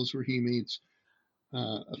the hills, where he meets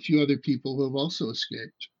a few other people who have also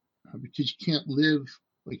escaped, because you can't live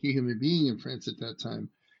like a human being in France at that time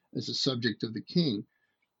as a subject of the king.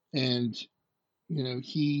 And,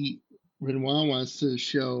 Renoir wants to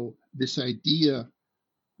show this idea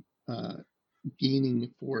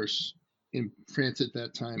gaining force in France at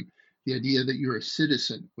that time, the idea that you're a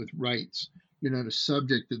citizen with rights. You're not a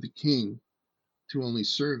subject of the king to only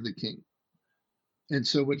serve the king. And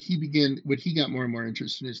so what he got more and more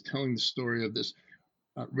interested in is telling the story of this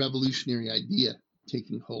revolutionary idea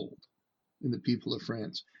taking hold in the people of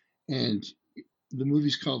France. And the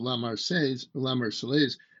movie's called La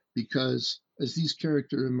Marseillaise, because as these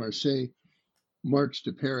characters in Marseille march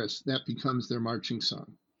to Paris, that becomes their marching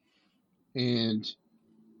song. And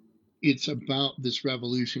it's about this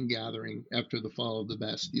revolution gathering after the fall of the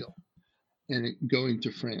Bastille and going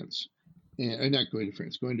to France, and not going to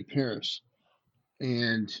France, going to Paris.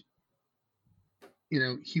 And,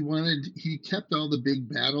 he kept all the big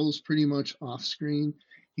battles pretty much off screen.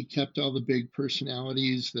 He kept all the big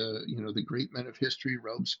personalities, the great men of history,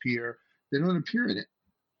 Robespierre. They don't appear in it.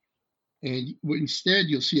 And instead,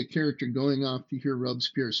 you'll see a character going off to hear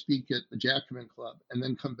Robespierre speak at the Jacobin Club and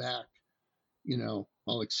then come back,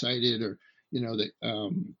 all excited, or,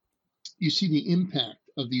 you see the impact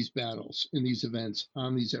of these battles and these events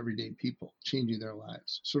on these everyday people, changing their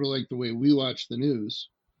lives. Sort of like the way we watch the news,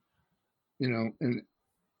 and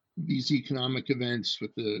these economic events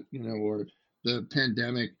with the, or the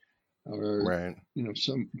pandemic, or, right.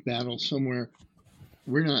 Some battle somewhere.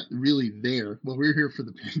 We're not really there. Well, we're here for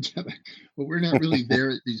the pandemic, but we're not really there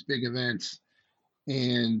at these big events,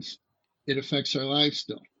 and it affects our lives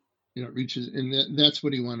still. It reaches, and that's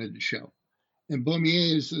what he wanted to show. And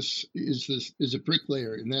Beaumier is a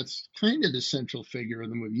bricklayer, and that's kind of the central figure of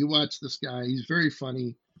the movie. You watch this guy; he's very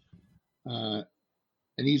funny, and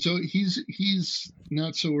he's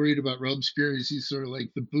not so worried about Robespierre. He's sort of like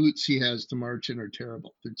the boots he has to march in are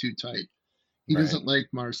terrible; they're too tight. He doesn't like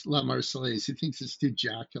La Marseillaise. He thinks it's too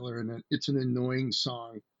jocular, and it's an annoying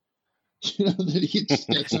song, that he just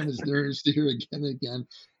gets on his nerves to hear again and again. And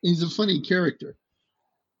he's a funny character.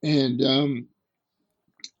 And,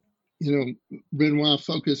 Renoir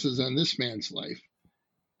focuses on this man's life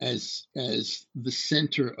as the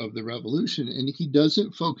center of the revolution. And he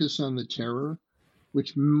doesn't focus on the terror,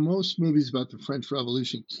 which most movies about the French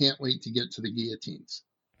Revolution can't wait to get to the guillotines.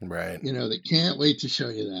 Right. They can't wait to show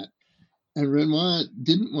you that. And Renoir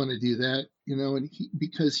didn't want to do that,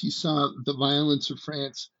 because he saw the violence of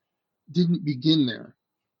France didn't begin there.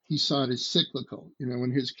 He saw it as cyclical. When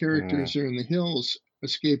his characters are in the hills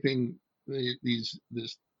escaping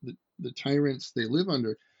the tyrants they live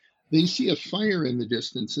under, they see a fire in the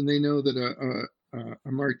distance, and they know that a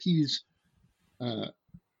marquis's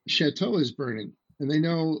chateau is burning, and they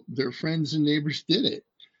know their friends and neighbors did it.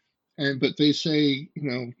 But they say,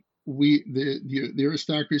 the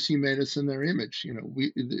aristocracy made us in their image.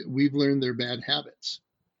 We've learned their bad habits,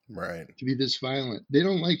 right, to be this violent. They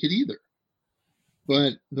don't like it either.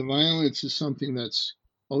 But the violence is something that's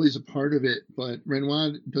always a part of it. But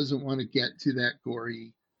Renoir doesn't want to get to that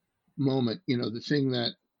gory moment. The thing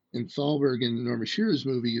that in Thalberg and Norma Shearer's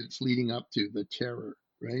movie, it's leading up to the terror,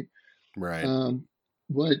 right? Right.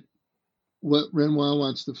 What Renoir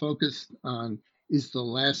wants to focus on is the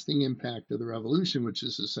lasting impact of the revolution, which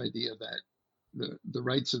is this idea that the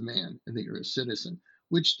rights of man and that you're a citizen,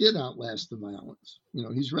 which did outlast the violence.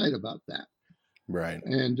 He's right about that. Right.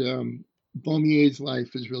 And Beaumier's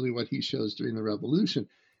life is really what he shows during the revolution.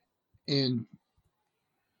 And,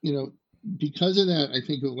 because of that, I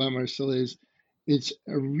think of La Marseillaise, it's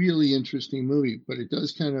a really interesting movie, but it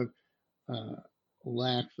does kind of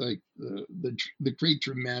lack like the great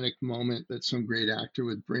dramatic moment that some great actor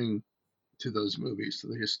would bring to those movies, to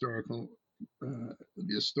the historical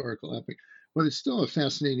epic. But it's still a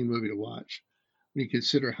fascinating movie to watch when you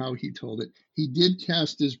consider how he told it. He did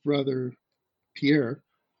cast his brother Pierre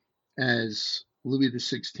as Louis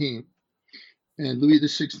XVI, and Louis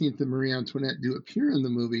XVI and Marie Antoinette do appear in the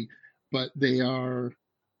movie, but they are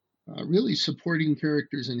really supporting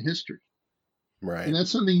characters in history. Right. And that's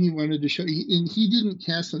something he wanted to show. And he didn't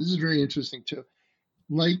cast them. This is very interesting too.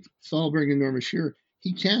 Like Thalberg and Norma Shearer,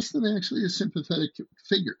 he cast them actually as sympathetic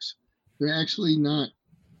figures. They're actually not,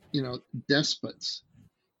 despots.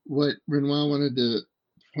 What Renoir wanted to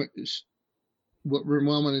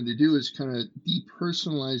do is kind of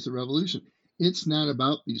depersonalize the revolution. It's not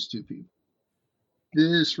about these two people.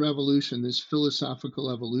 This revolution, this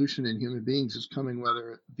philosophical evolution in human beings is coming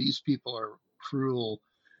whether these people are cruel,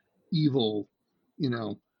 evil,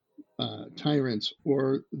 tyrants,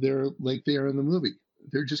 or they're like they are in the movie.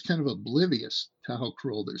 They're just kind of oblivious to how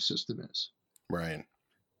cruel their system is. Right.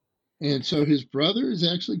 And so his brother is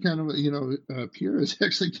actually kind of, Pierre is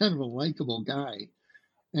actually kind of a likable guy.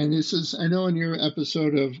 And this is, I know in your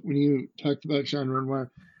episode of when you talked about Jean Renoir,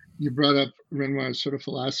 you brought up Renoir's sort of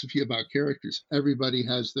philosophy about characters. Everybody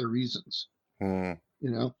has their reasons, Hmm.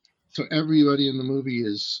 So everybody in the movie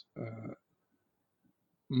is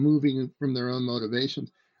moving from their own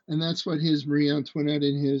motivations, and that's what his Marie Antoinette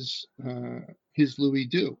and his Louis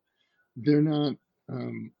do. They're not.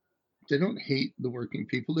 They don't hate the working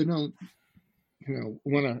people. They don't,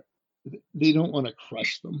 want to. They don't want to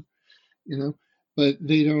crush them, but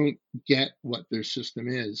they don't get what their system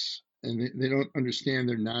is, and they don't understand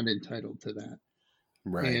they're not entitled to that.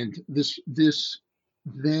 Right. And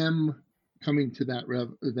them coming to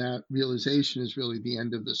that realization is really the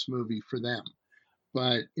end of this movie for them.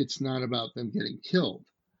 But it's not about them getting killed.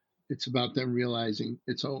 It's about them realizing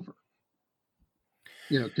it's over.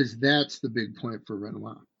 Because that's the big point for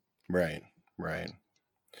Renoir. Right. Right.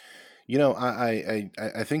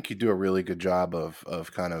 I think you do a really good job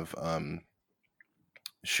of kind of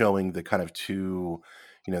showing the kind of two,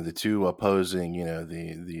 the two opposing,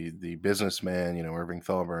 the businessman, Irving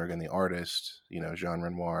Thalberg, and the artist, Jean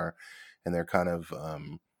Renoir, and they're kind of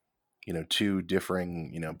two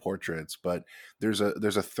differing portraits. But there's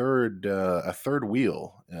a third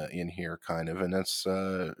wheel in here, kind of, and that's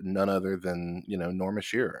none other than Norma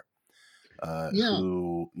Shearer. Yeah.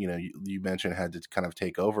 Who you mentioned had to kind of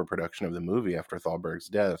take over production of the movie after Thalberg's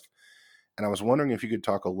death, and I was wondering if you could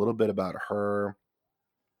talk a little bit about her,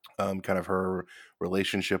 kind of her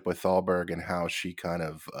relationship with Thalberg and how she kind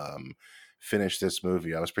of finished this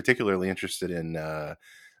movie. I was particularly interested in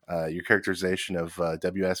your characterization of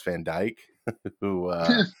W.S. Van Dyke, who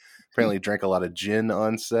apparently drank a lot of gin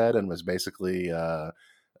on set and was basically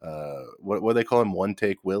what do they call him, One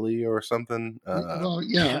Take Willie or something? Well,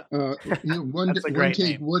 yeah, one take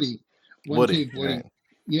name. Woody, Woody, take Woody. right.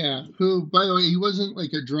 Yeah, who, by the way, he wasn't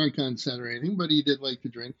like a drunk on set or anything, but he did like to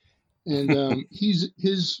drink. And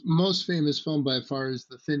his most famous film by far is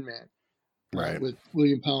The Thin Man, Right. with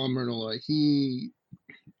William Powell and Myrna Loy. He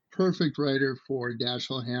perfect writer for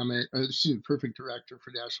Dashiell Hammett, perfect director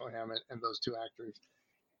for Dashiell Hammett and those two actors.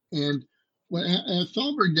 And when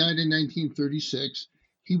Thalberg died in 1936,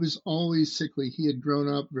 he was always sickly. He had grown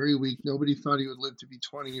up very weak. Nobody thought he would live to be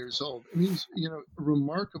 20 years old. I mean, he's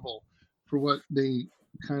remarkable for what they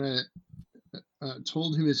kind of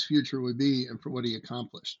told him his future would be and for what he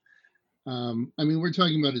accomplished. I mean, we're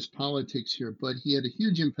talking about his politics here, but he had a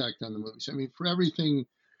huge impact on the movies. I mean, for everything,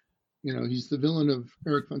 he's the villain of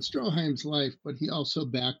Erich von Stroheim's life, but he also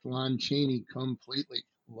backed Lon Chaney completely.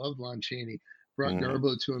 Loved Lon Chaney. Brought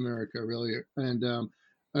Garbo to America, really, and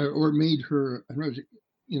or made her, I don't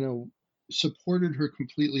know, supported her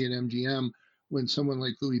completely at MGM when someone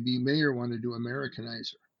like Louis B. Mayer wanted to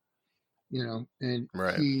Americanize her, and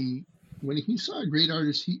right. when he saw a great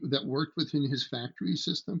artist that worked within his factory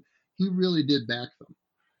system, he really did back them.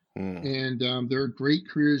 And there are great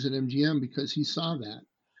careers at MGM because he saw that.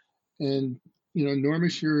 And, Norma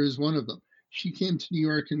Shearer is one of them. She came to New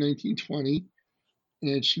York in 1920,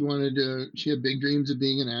 and she had big dreams of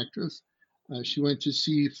being an actress. She went to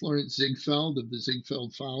see Florence Ziegfeld of the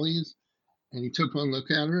Ziegfeld Follies, and he took one look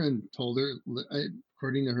at her and told her,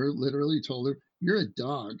 according to her, literally told her, "You're a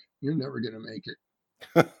dog. You're never going to make it."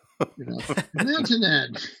 Imagine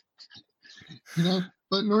that.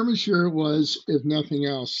 But Norma Shearer was, if nothing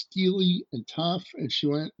else, steely and tough, and she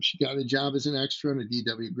got a job as an extra in a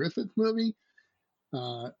D.W. Griffith movie.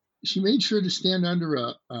 She made sure to stand under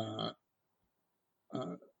a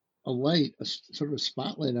light, a sort of a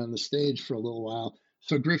spotlight on the stage for a little while,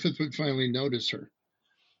 so Griffith would finally notice her.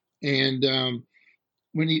 And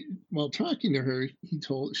while talking to her,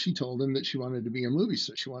 she told him that she wanted to be a movie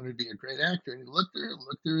star. She wanted to be a great actor, and he looked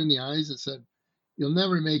her in the eyes and said, "You'll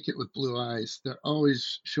never make it with blue eyes. They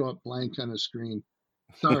always show up blank on a screen.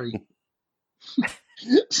 Sorry."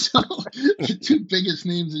 So the two biggest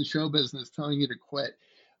names in show business telling you to quit.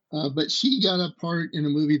 But she got a part in a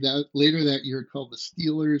movie that later that year called The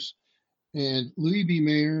Stealers, and Louis B.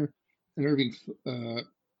 Mayer and Irving, it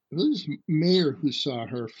was Mayer who saw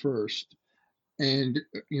her first, and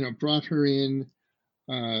brought her in,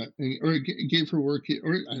 or gave her work,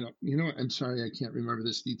 or I don't, I'm sorry, I can't remember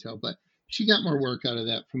this detail, but she got more work out of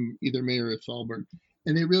that from either Mayer or Thalberg,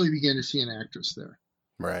 and they really began to see an actress there.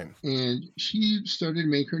 Right. And she started to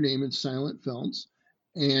make her name in silent films,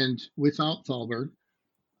 and without Thalberg.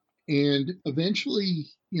 And eventually,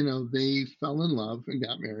 they fell in love and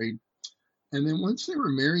got married. And then once they were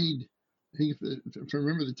married, I think if I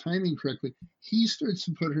remember the timing correctly, he starts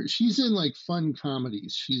to put her, she's in like fun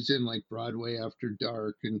comedies. She's in like Broadway After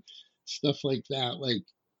Dark and stuff like that, like,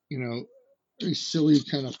 very silly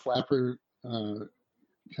kind of flapper kind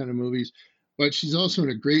of movies. but she's also in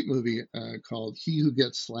a great movie called He Who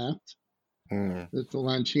Gets Slapped. Mm. That's the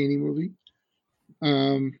Lon Chaney movie.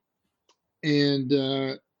 And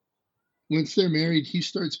once they're married, he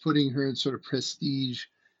starts putting her in sort of prestige.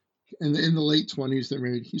 And in the late 20s, they're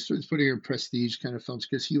married. He starts putting her in prestige kind of films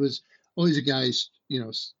because he was always a guy,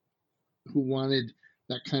 who wanted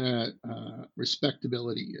that kind of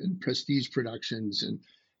respectability and prestige productions, and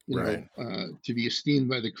Right. to be esteemed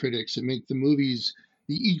by the critics and make the movies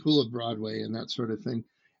the equal of Broadway and that sort of thing.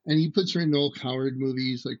 And he puts her in Noel Coward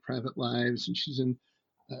movies like Private Lives, and she's in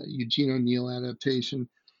Eugene O'Neill adaptation.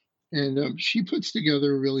 And she puts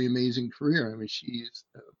together a really amazing career. I mean, she's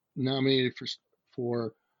nominated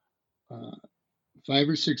for 5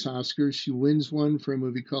 or 6 Oscars. She wins one for a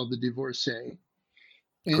movie called The Divorcee.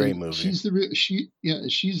 And Great movie. she's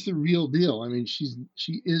the real deal. I mean,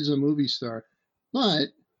 she is a movie star, but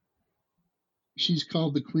she's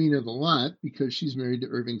called the Queen of the Lot because she's married to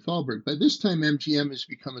Irving Thalberg. By this time, MGM has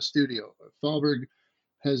become a studio. Thalberg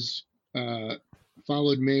has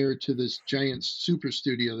followed Mayer to this giant super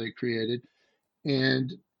studio they created,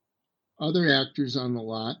 and other actors on the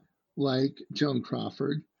lot, like Joan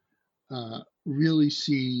Crawford, really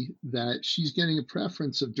see that she's getting a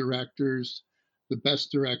preference of directors, the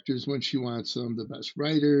best directors when she wants them, the best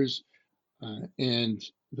writers, and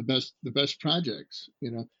the best projects,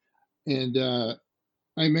 And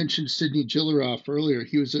I mentioned Sidney Gilleroff earlier.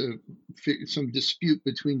 He was some dispute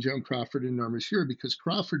between Joan Crawford and Norma Shearer because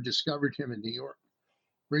Crawford discovered him in New York,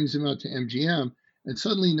 brings him out to MGM, and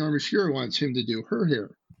suddenly Norma Shearer wants him to do her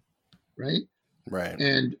hair, right? Right.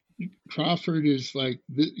 And Crawford is like,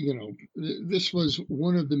 this was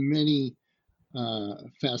one of the many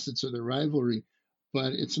facets of the rivalry,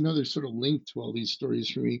 but it's another sort of link to all these stories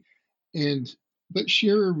for me. But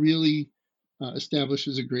Shearer really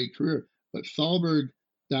establishes a great career. But Thalberg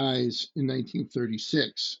dies in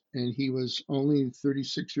 1936, and he was only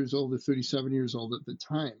 36 years old or 37 years old at the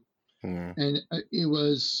time. Mm. And it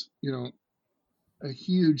was, a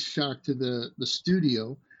huge shock to the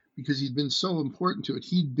studio because he'd been so important to it.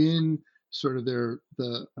 He'd been sort of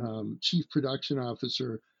the chief production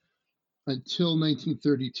officer until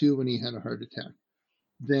 1932 when he had a heart attack.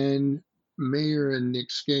 Then Mayer and Nick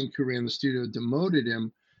Skank, who ran the studio, demoted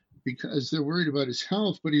him because they're worried about his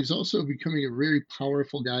health, but he's also becoming a very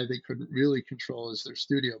powerful guy they couldn't really control as their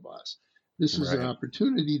studio boss. This was an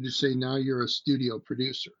opportunity to say, now you're a studio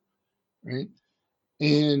producer, right?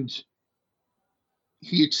 And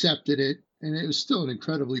he accepted it, and it was still an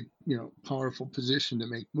incredibly, powerful position to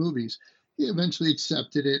make movies. He eventually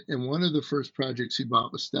accepted it, and one of the first projects he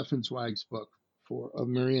bought was Stefan Zweig's book of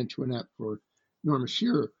Marie Antoinette for Norma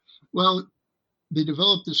Shearer. Well, they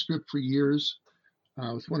developed the script for years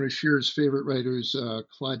with one of Shearer's favorite writers,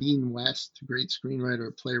 Claudine West, a great screenwriter,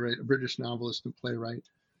 a playwright, a British novelist and playwright.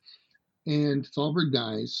 And Thalberg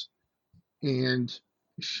dies, and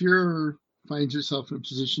Shearer finds herself in a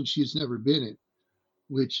position she's never been in,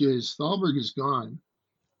 which is Thalberg is gone,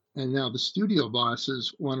 and now the studio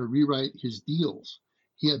bosses want to rewrite his deals.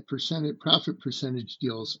 He had profit percentage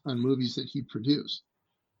deals on movies that he produced.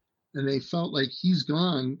 And they felt like he's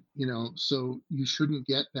gone, so you shouldn't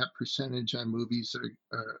get that percentage on movies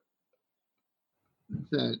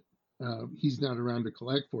that he's not around to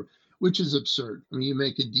collect for, which is absurd. I mean, you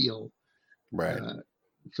make a deal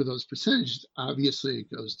for those percentages. Obviously, it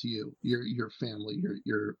goes to you, your family,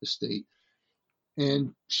 your estate.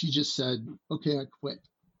 And she just said, okay, I quit,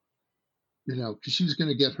 because she was going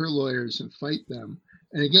to get her lawyers and fight them.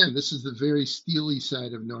 And again, this is the very steely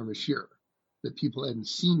side of Norma Shearer that people hadn't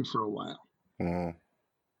seen for a while. Mm.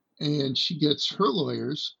 And she gets her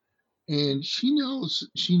lawyers, and she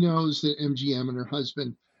knows that MGM and her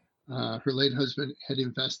husband, her late husband, had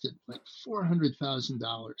invested like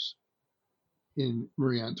 $400,000 in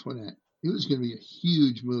Marie Antoinette. It was going to be a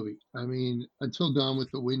huge movie. I mean, until Gone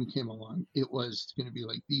with the Wind came along, it was going to be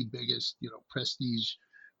like the biggest, prestige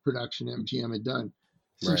production MGM had done.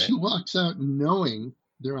 So she walks out knowing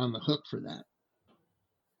they're on the hook for that.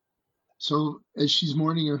 So as she's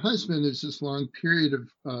mourning her husband, there's this long period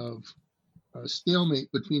of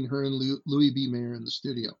stalemate between her and Louis B. Mayer in the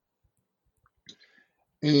studio.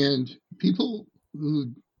 And people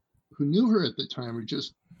who knew her at the time were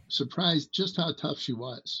just surprised just how tough she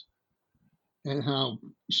was and how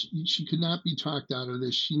she could not be talked out of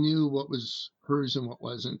this. She knew what was hers and what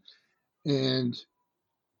wasn't. And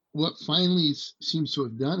what finally seems to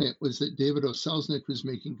have done it was that David O. Selznick was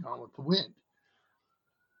making Gone with the Wind.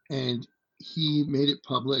 And he made it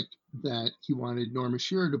public that he wanted Norma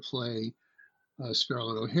Shearer to play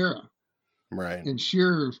Scarlett O'Hara. Right. And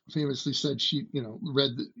Shearer famously said she,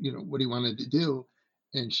 read what he wanted to do.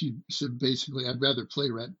 And she said, basically, I'd rather play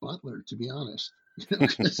Rhett Butler, to be honest.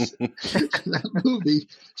 Because that movie,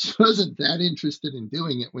 she wasn't that interested in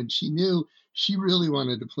doing it when she knew she really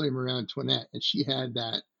wanted to play Marie Antoinette, and she had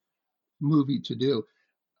that movie to do.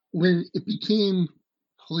 When it became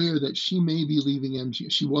clear that she may be leaving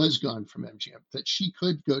MGM, she was gone from MGM, that she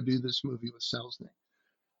could go do this movie with Selznick.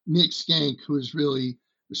 Nick Skank, who is really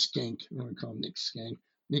Skank, I want to call him Nick Skank.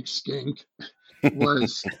 Nick Skank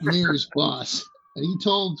was Mayer's boss, and he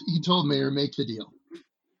told Mayer, make the deal.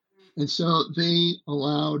 And so they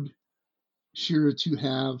allowed Shearer to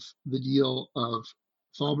have the deal of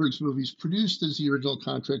Thalberg's movies produced as the original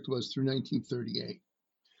contract was through 1938.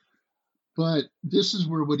 But this is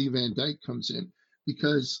where Woody Van Dyke comes in,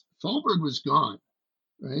 because Thalberg was gone,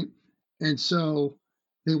 right? And so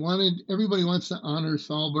everybody wants to honor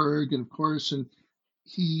Thalberg, and of course, and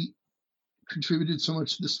he contributed so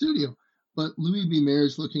much to the studio. But Louis B. Mayer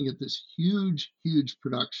is looking at this huge, huge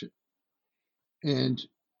production. And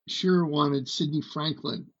Shearer wanted Sidney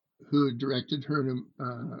Franklin, who had directed her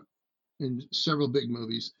in several big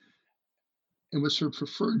movies and was her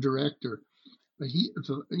preferred director. But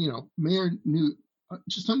Mayer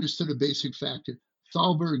just understood a basic factor.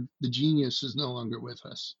 Thalberg, the genius, is no longer with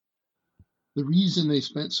us. The reason they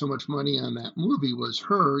spent so much money on that movie was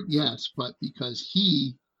her, yes, but because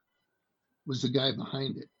he was the guy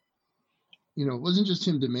behind it. It wasn't just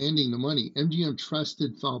him demanding the money. MGM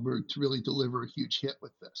trusted Thalberg to really deliver a huge hit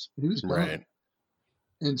with this. And he was gone. Right.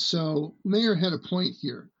 And so Mayer had a point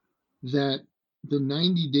here that the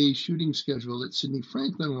 90-day shooting schedule that Sidney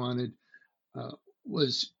Franklin wanted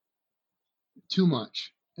was too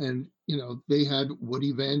much. And, they had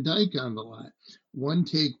Woody Van Dyke on the lot. One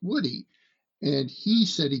take Woody. And he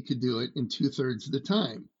said he could do it in 2/3 of the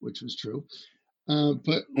time, which was true.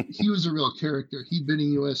 But he was a real character. He'd been a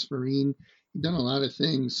U.S. Marine. He'd done a lot of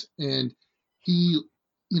things. And he,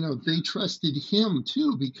 they trusted him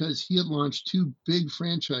too, because he had launched 2 big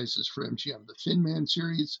franchises for MGM, the Thin Man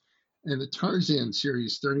series and the Tarzan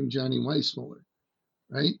series starring Johnny Weissmuller,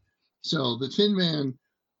 right? So the Thin Man,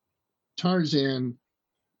 Tarzan,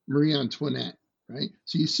 Marie Antoinette, right?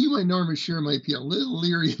 So you see why Norma Shearer might be a little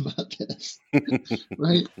leery about this,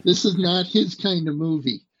 right? This is not his kind of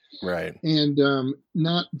movie. Right. And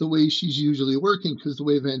not the way she's usually working, because the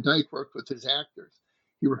way Van Dyke worked with his actors,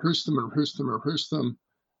 he rehearsed them,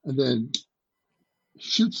 and then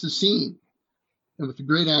shoots the scene. And with the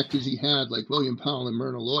great actors he had, like William Powell and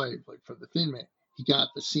Myrna Loy, like for the Thin Man, he got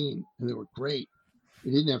the scene, and they were great.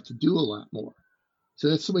 He didn't have to do a lot more. So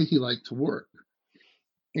that's the way he liked to work.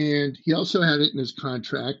 And he also had it in his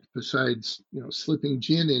contract, besides, slipping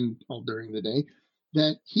gin in all during the day,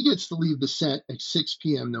 that he gets to leave the set at 6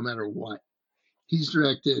 p.m. no matter what. He's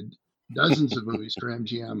directed dozens of movies for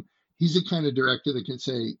MGM. He's the kind of director that can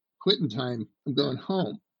say, quitting time, I'm going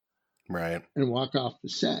home. Right. And walk off the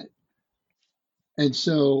set. And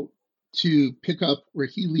so to pick up where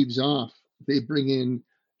he leaves off, they bring in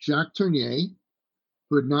Jacques Tourneur,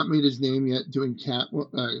 who had not made his name yet doing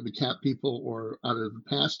the Cat People or Out of the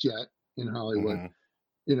Past yet in Hollywood,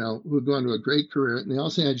 who had gone to a great career. And they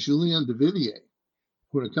also had Julien Duvivier,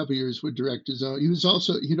 who in a couple of years would direct his own.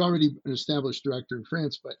 He'd already been an established director in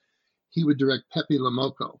France, but he would direct Pepe Le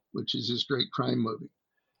Moko, which is his great crime movie.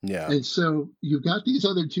 Yeah. And so you've got these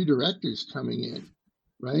other 2 directors coming in,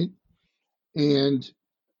 right? And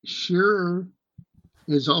Shearer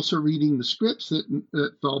is also reading the scripts that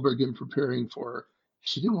Thalberg had been preparing for her.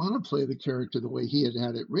 She didn't want to play the character the way he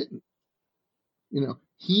had it written.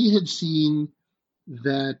 He had seen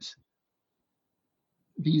that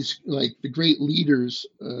these, like the great leaders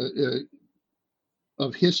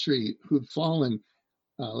of history who had fallen,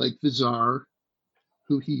 like the Tsar,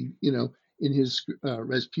 who he, in his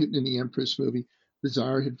Rasputin and the Empress movie, the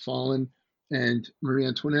Tsar had fallen, and Marie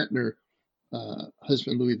Antoinette and her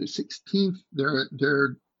husband Louis XVI,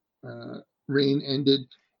 their reign ended,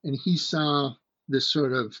 and he saw this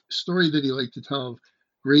sort of story that he liked to tell of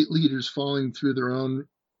great leaders falling through their own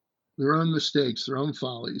mistakes, their own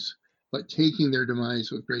follies, but taking their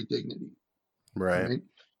demise with great dignity. Right.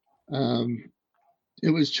 It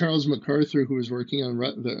was Charles MacArthur, who was working on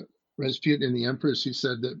the Rasputin and the Empress, who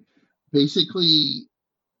said that basically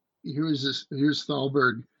here's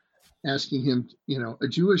Thalberg asking him, a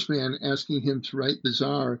Jewish man asking him to write the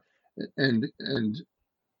Tsar, and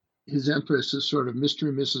his Empress is sort of Mr.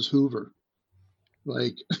 and Mrs. Hoover,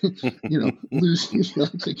 like, Lucy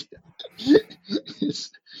felt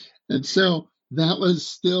and so that was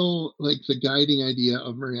still like the guiding idea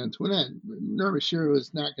of Marie Antoinette. Norma Shearer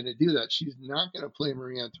was not going to do that. She's not going to play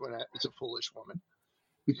Marie Antoinette as a foolish woman,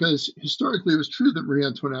 because historically it was true that Marie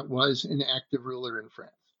Antoinette was an active ruler in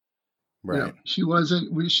France. Right. She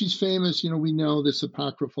wasn't. She's famous. We know this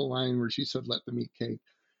apocryphal line where she said, "Let them eat cake,"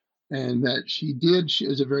 and that she did. She,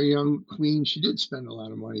 as a very young queen, she did spend a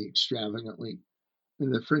lot of money extravagantly,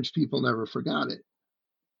 and the French people never forgot it.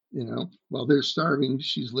 While they're starving,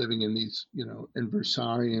 she's living in these, in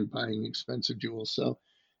Versailles and buying expensive jewels. So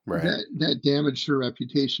Right. that damaged her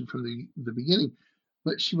reputation from the beginning.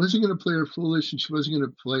 But she wasn't going to play her foolish, and she wasn't going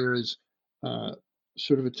to play her as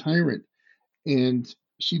sort of a tyrant. And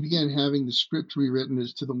she began having the script rewritten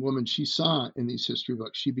as to the woman she saw in these history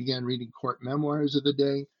books. She began reading court memoirs of the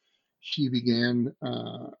day. She began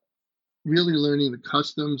really learning the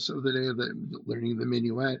customs of the day, learning the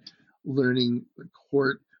minuet, learning the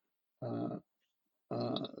court.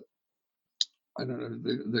 I don't know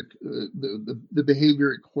the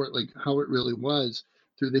behavior at court, like how it really was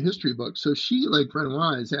through the history book. So she, like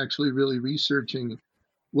Renoir, is actually really researching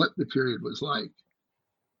what the period was like.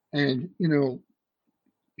 And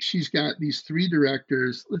she's got these three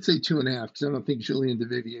directors, let's say two and a half, because I don't think Julien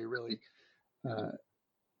Duvivier really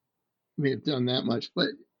may have done that much, but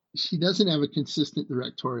she doesn't have a consistent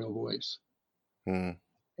directorial voice.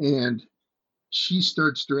 And she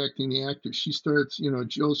starts directing the actors. She starts,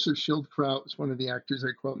 Joseph Schildkraut was one of the actors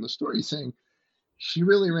I quote in the story, saying she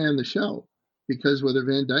really ran the show, because whether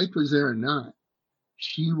Van Dyke was there or not,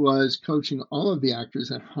 she was coaching all of the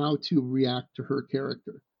actors on how to react to her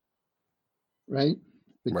character, right?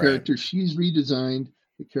 The Right. character she's redesigned,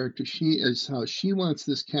 the character she is, how she wants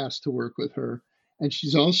this cast to work with her. And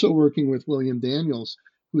she's also working with William Daniels,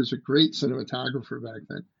 who was a great cinematographer back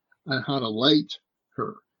then, on how to light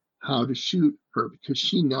her, how to shoot her, because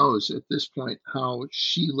she knows at this point how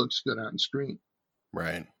she looks good on screen.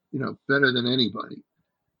 Right. Better than anybody.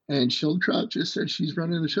 And Schildkraut just said she's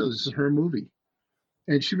running the show. This is her movie.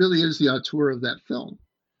 And she really is the auteur of that film.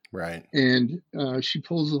 Right. And she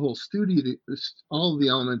pulls the whole studio, all of the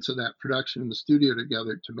elements of that production in the studio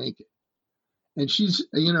together to make it. And she's,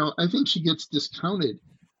 I think she gets discounted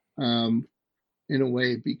in a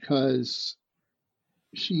way, because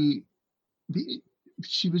she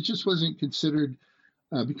just wasn't considered,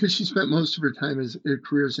 because she spent most of her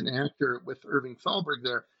career as an actor with Irving Thalberg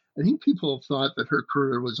there. I think people thought that her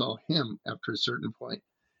career was all him after a certain point,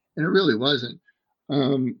 and it really wasn't.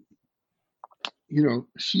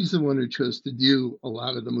 She's the one who chose to do a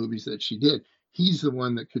lot of the movies that she did. He's the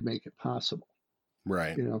one that could make it possible.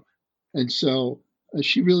 Right. And so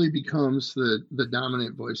she really becomes the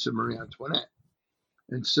dominant voice of Marie Antoinette.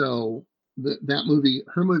 And so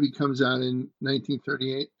her movie comes out in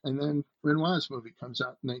 1938, and then Renoir's movie comes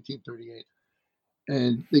out in 1938.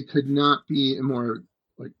 And they could not be more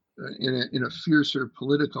like in a fiercer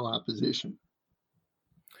political opposition.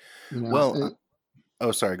 Well,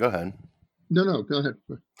 sorry, go ahead. No, go ahead.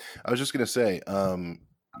 I was just going to say,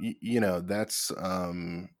 that's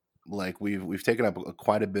like we've taken up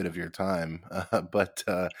quite a bit of your time, but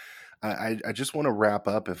I just want to wrap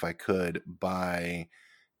up, if I could, by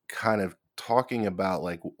kind of talking about,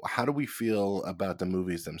 like, how do we feel about the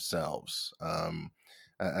movies themselves,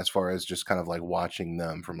 as far as just kind of like watching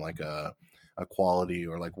them from like a quality,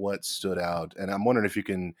 or like what stood out. And I'm wondering if you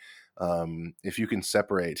can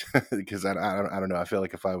separate, because I don't know. I feel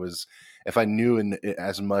like if I knew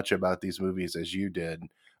as much about these movies as you did,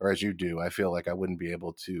 or as you do, I feel like I wouldn't be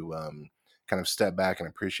able to kind of step back and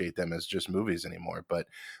appreciate them as just movies anymore. But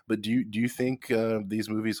do you think these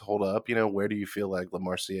movies hold up? Where do you feel like Le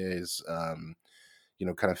Marseillaise kind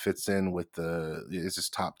of fits in with is this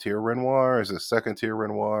top tier Renoir? Is this second tier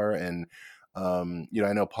Renoir? And I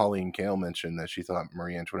know Pauline Kael mentioned that she thought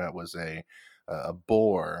Marie Antoinette was a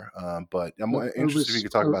bore, but I'm interested if you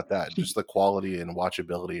could talk about that, just the quality and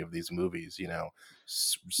watchability of these movies,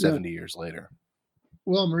 70 years later.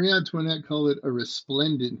 Well, Marie Antoinette called it a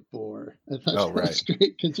resplendent bore. I thought that's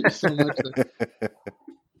great, because there's so much of it.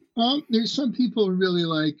 There's some people who really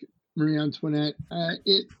like Marie Antoinette. I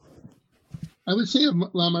would say of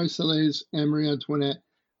La Marseillaise and Marie Antoinette,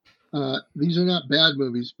 these are not bad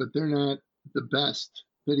movies, but they're not the best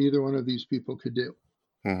that either one of these people could do.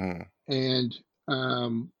 Mm-hmm. And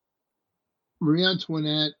Marie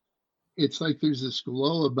Antoinette, it's like there's this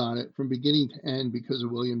glow about it from beginning to end because of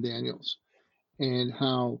William Daniels, and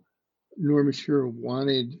how Norma Shearer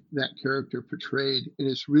wanted that character portrayed. And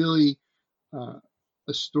it's really a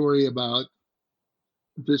story about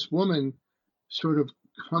this woman sort of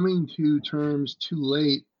coming to terms too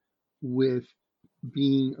late with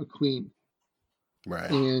being a queen. Right.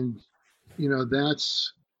 And,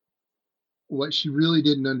 that's what she really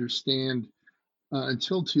didn't understand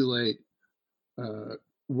until too late,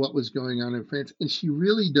 what was going on in France. And she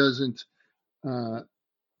really doesn't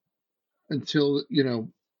until,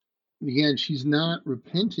 again, she's not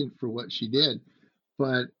repentant for what she did,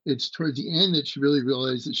 but it's towards the end that she really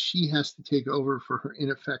realized that she has to take over for her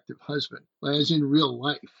ineffective husband, as in real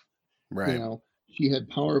life. Right. You know, she had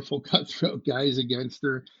powerful cutthroat guys against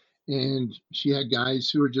her, and she had guys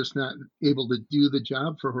who were just not able to do the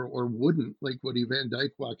job for her or wouldn't, like Woody Van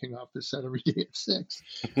Dyke walking off the set every day at 6.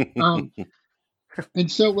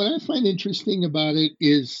 And so what I find interesting about it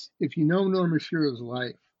is if you know Norma Shearer's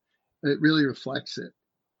life, it really reflects it.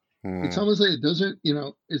 It's almost like it doesn't,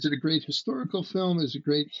 is it a great historical film? Is it a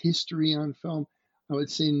great history on film? I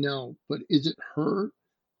would say no. But is it her?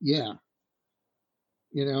 Yeah.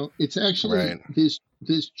 It's actually Right.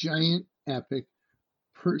 this giant epic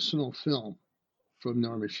personal film from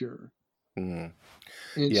Norma Shearer. Mm.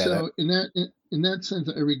 And Yeah, so in that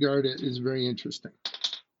sense, I regard it as very interesting.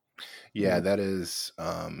 Yeah, that is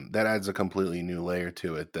that adds a completely new layer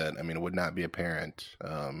to it that, I mean, it would not be apparent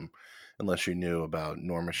unless you knew about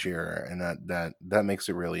Norma Shearer, and that makes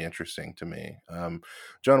it really interesting to me.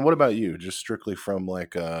 John, what about you? Just strictly from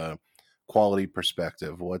like a quality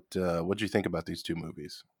perspective, what do you think about these two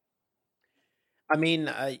movies? I mean,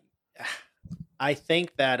 I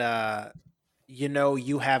think that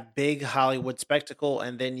you have big Hollywood spectacle,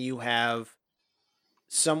 and then you have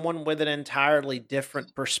someone with an entirely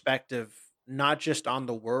different perspective, not just on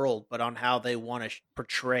the world, but on how they want to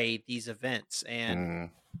portray these events. And Mm,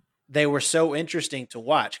 they were so interesting to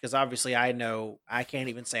watch because obviously I can't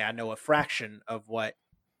even say I know a fraction of what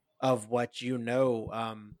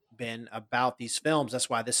Ben, about these films. That's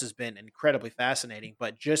why this has been incredibly fascinating.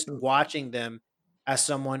 But just watching them as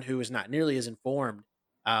someone who is not nearly as informed,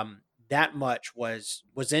 that much was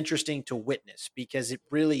interesting to witness because it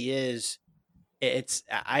really is.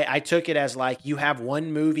 I took it as like you have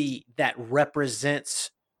one movie that represents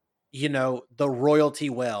the royalty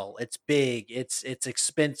well. It's big, it's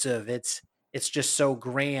expensive, it's just so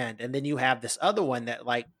grand. And then you have this other one that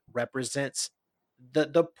like represents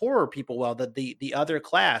the poorer people well, the other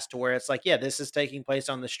class, to where it's like, yeah, this is taking place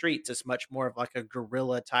on the streets. It's much more of like a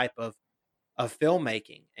guerrilla type of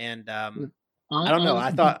filmmaking. And I don't know, I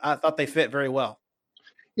thought they fit very well.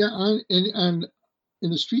 Yeah, and in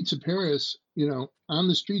the streets of Paris, on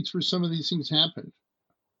the streets where some of these things happened.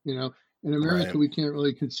 In America, right. we can't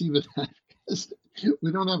really conceive of that because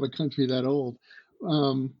we don't have a country that old.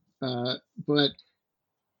 But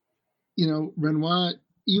Renoir,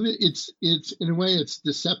 even it's in a way it's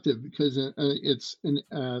deceptive because it's in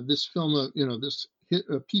this film of this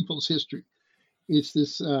people's history. It's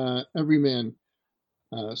this everyman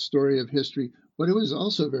story of history, but it was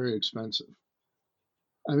also very expensive.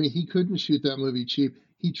 I mean, he couldn't shoot that movie cheap.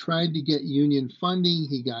 He tried to get union funding.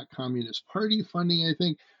 He got Communist Party funding, I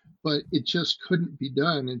think, but it just couldn't be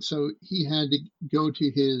done. And so he had to go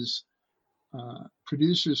to his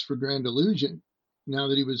producers for Grand Illusion, now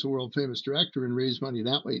that he was a world famous director, and raise money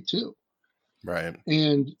that way too. Right.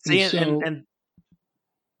 And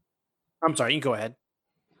I'm sorry, you can go ahead.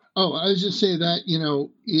 Oh, I was just saying that,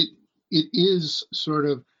 it is sort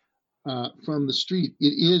of from the street.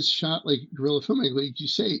 It is shot like guerrilla filmmaking, like you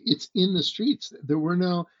say. It's in the streets.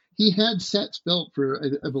 He had sets built for,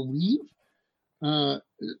 I believe,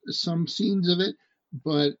 some scenes of it,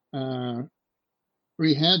 but or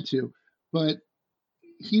he had to. But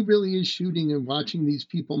he really is shooting and watching these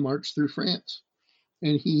people march through France,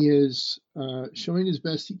 and he is showing as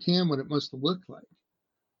best he can what it must have looked like,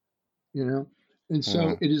 And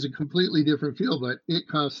so it is a completely different feel, but it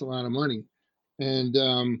costs a lot of money. And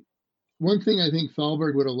one thing I think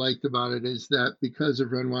Thalberg would have liked about it is that because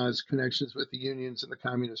of Renoir's connections with the unions and the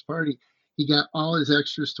Communist Party, he got all his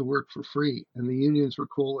extras to work for free, and the unions were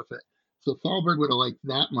cool with it. So Thalberg would have liked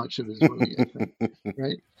that much of his movie, I think,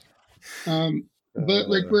 right? But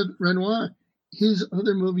like with Renoir, his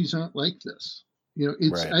other movies aren't like this.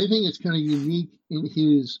 It's right. I think it's kind of unique in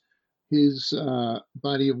his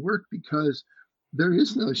body of work because there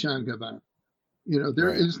is no Jean Gabin. There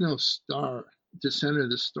right. is no star to center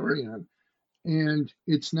the story on, and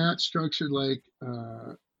it's not structured like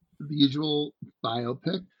the usual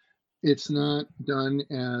biopic. It's not done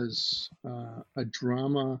as a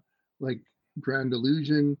drama like Grand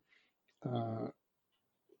Illusion,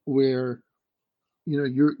 where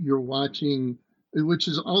you're watching, which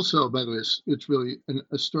is also, by the way, it's really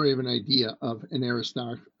a story of an idea of an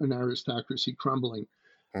aristocracy crumbling.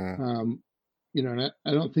 And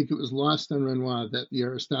I don't think it was lost on Renoir that the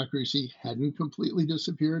aristocracy hadn't completely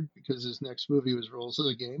disappeared, because his next movie was Rules of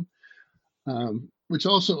the Game, which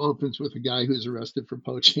also opens with a guy who's arrested for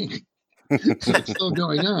poaching. So it's still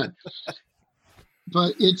going on.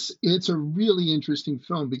 But it's a really interesting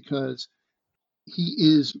film because he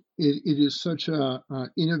is it is such a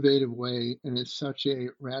innovative way, and it's such a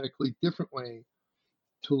radically different way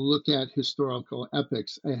to look at historical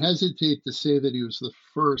epics. I hesitate to say that he was the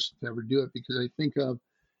first to ever do it, because I think of,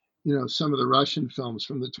 some of the Russian films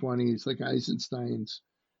from the 20s, like Eisenstein's,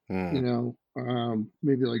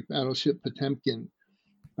 maybe like Battleship Potemkin,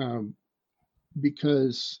 um,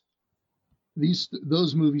 because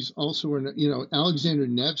those movies also were, Alexander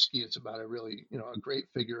Nevsky is about a really, a great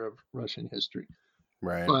figure of Russian history.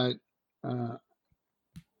 Right. But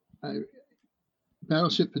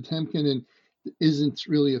Battleship Potemkin isn't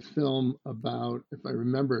really a film about, if I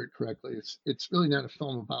remember it correctly, it's really not a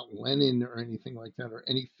film about Lenin or anything like that, or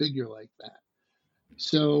any figure like that.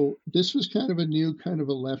 So this was kind of a new, kind of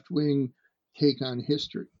a left-wing take on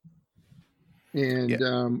history.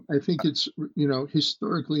 And I think it's,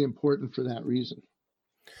 historically important for that reason.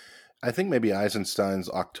 I think maybe Eisenstein's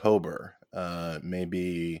October may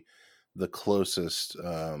be the closest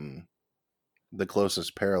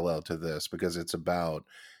parallel to this, because it's about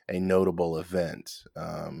a notable event.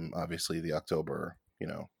 Obviously, the October,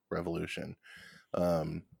 Revolution.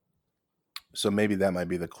 So maybe that might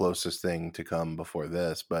be the closest thing to come before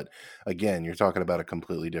this. But again, you're talking about a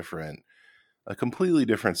completely different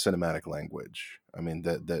cinematic language. I mean,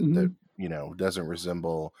 that doesn't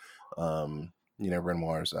resemble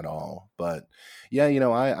Renoir's at all. But yeah,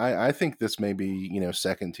 I think this may be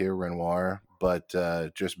second tier Renoir, but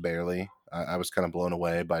just barely. I was kind of blown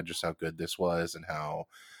away by just how good this was, and how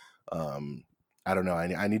I don't know.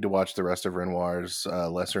 I need to watch the rest of Renoir's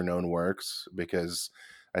lesser known works, because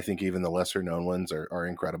I think even the lesser known ones are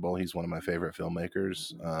incredible. He's one of my favorite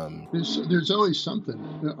filmmakers. There's always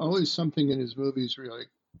something in his movies where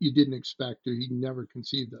you didn't expect, or he never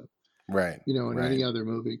conceived of. Right. In any other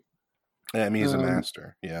movie. Yeah, I mean, he's a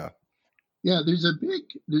master. Yeah. Yeah, there's a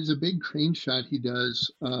big crane shot he does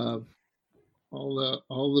of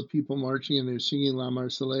all the people marching, and they're singing La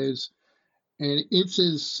Marseillaise. And it's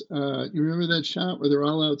you remember that shot where they're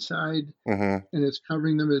all outside, and it's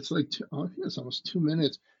covering them? It's like, I think it's almost 2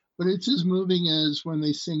 minutes, but it's as moving as when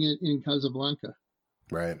they sing it in Casablanca.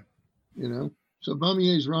 Right. So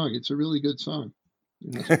Baumier's wrong. It's a really good song.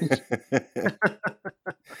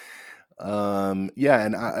 Yeah,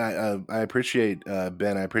 and I appreciate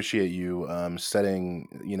Ben. I appreciate you setting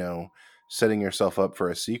yourself up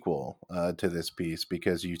for a sequel to this piece,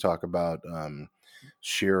 because you talk about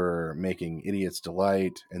Shearer making Idiot's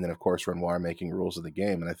Delight, and then of course Renoir making Rules of the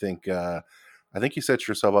Game. And I think you set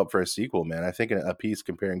yourself up for a sequel, man. I think a piece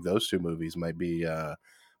comparing those two movies might be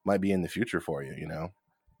in the future for you.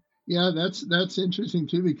 Yeah, that's interesting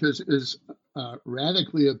too, because as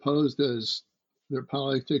radically opposed as their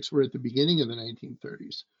politics were at the beginning of the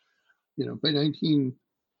 1930s, by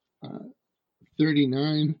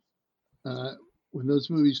 1939, when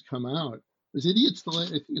those movies come out, was Idiot's Delight?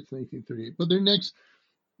 I think it's 1938. But their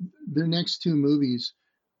next two movies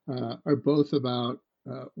are both about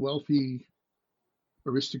wealthy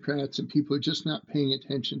aristocrats and people who are just not paying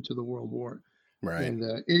attention to the World War. Right. And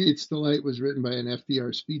Idiot's Delight was written by an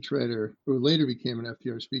FDR speechwriter, who later became an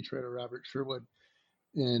FDR speechwriter, Robert Sherwood.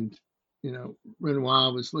 And,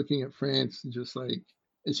 Renoir was looking at France, and just like,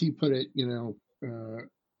 as he put it, a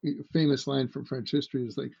famous line from French history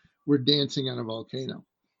is like, "We're dancing on a volcano."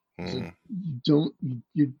 Like,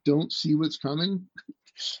 you don't see what's coming.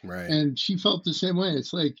 Right. And she felt the same way.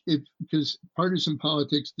 It's like, because partisan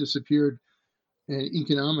politics disappeared, and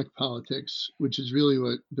economic politics, which is really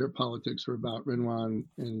what their politics were about, Renoir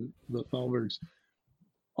and the Thalbergs,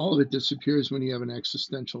 all of it disappears when you have an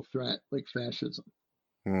existential threat like fascism.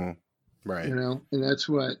 Right. And that's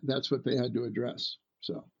what they had to address.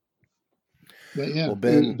 So, but yeah, well,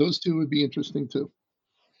 Ben, those two would be interesting too.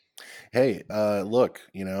 Hey, look,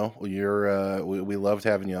 you're we loved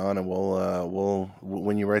having you on, and we'll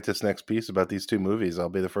when you write this next piece about these two movies, I'll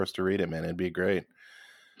be the first to read it, man. It'd be great.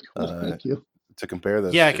 Thank you. To compare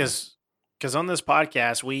this. Yeah, because on this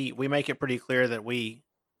podcast we make it pretty clear that we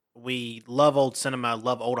love old cinema,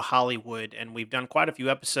 love old Hollywood, and we've done quite a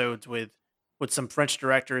few episodes with some French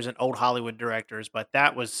directors and old Hollywood directors. But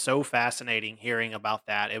that was so fascinating hearing about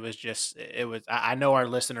that. It was I know our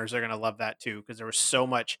listeners are going to love that too, because there was so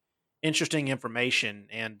much interesting information,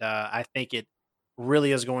 and I think it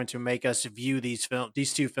really is going to make us view these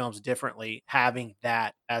two films differently, having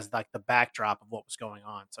that as like the backdrop of what was going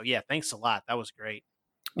on. So yeah, thanks a lot. That was great.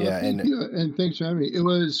 Yeah, thank you, and thanks for having me. It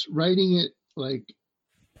was, writing it like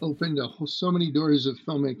opened so many doors of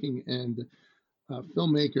filmmaking and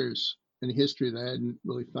filmmakers and history that I hadn't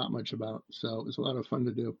really thought much about. So it was a lot of fun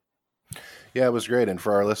to do. Yeah, it was great. And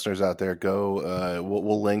for our listeners out there, go.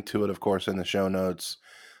 We'll link to it, of course, in the show notes.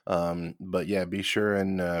 But yeah, be sure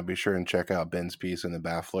and check out Ben's piece in the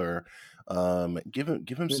Baffler. Give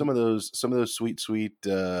him some of those sweet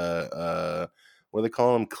what do they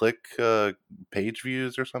call them? Click page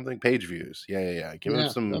views or something? Page views. Yeah. Give him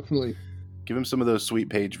some. Definitely. Give him some of those sweet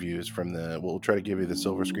page views from the. We'll try to give you the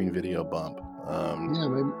silver screen video bump. Yeah,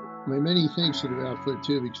 my many thanks to the Baffler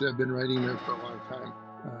too, because I've been writing there for a long time.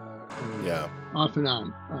 Yeah. Off and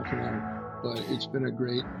on. But it's been a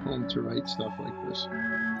great home to write stuff like this.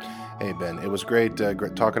 Hey Ben, it was great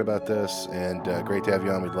talking about this, and great to have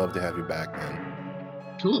you on. We'd love to have you back,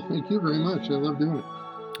 man. Cool. Thank you very much. I love doing it.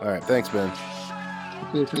 All right. Thanks, Ben.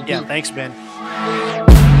 Okay, thank Yeah, you. thanks, Ben.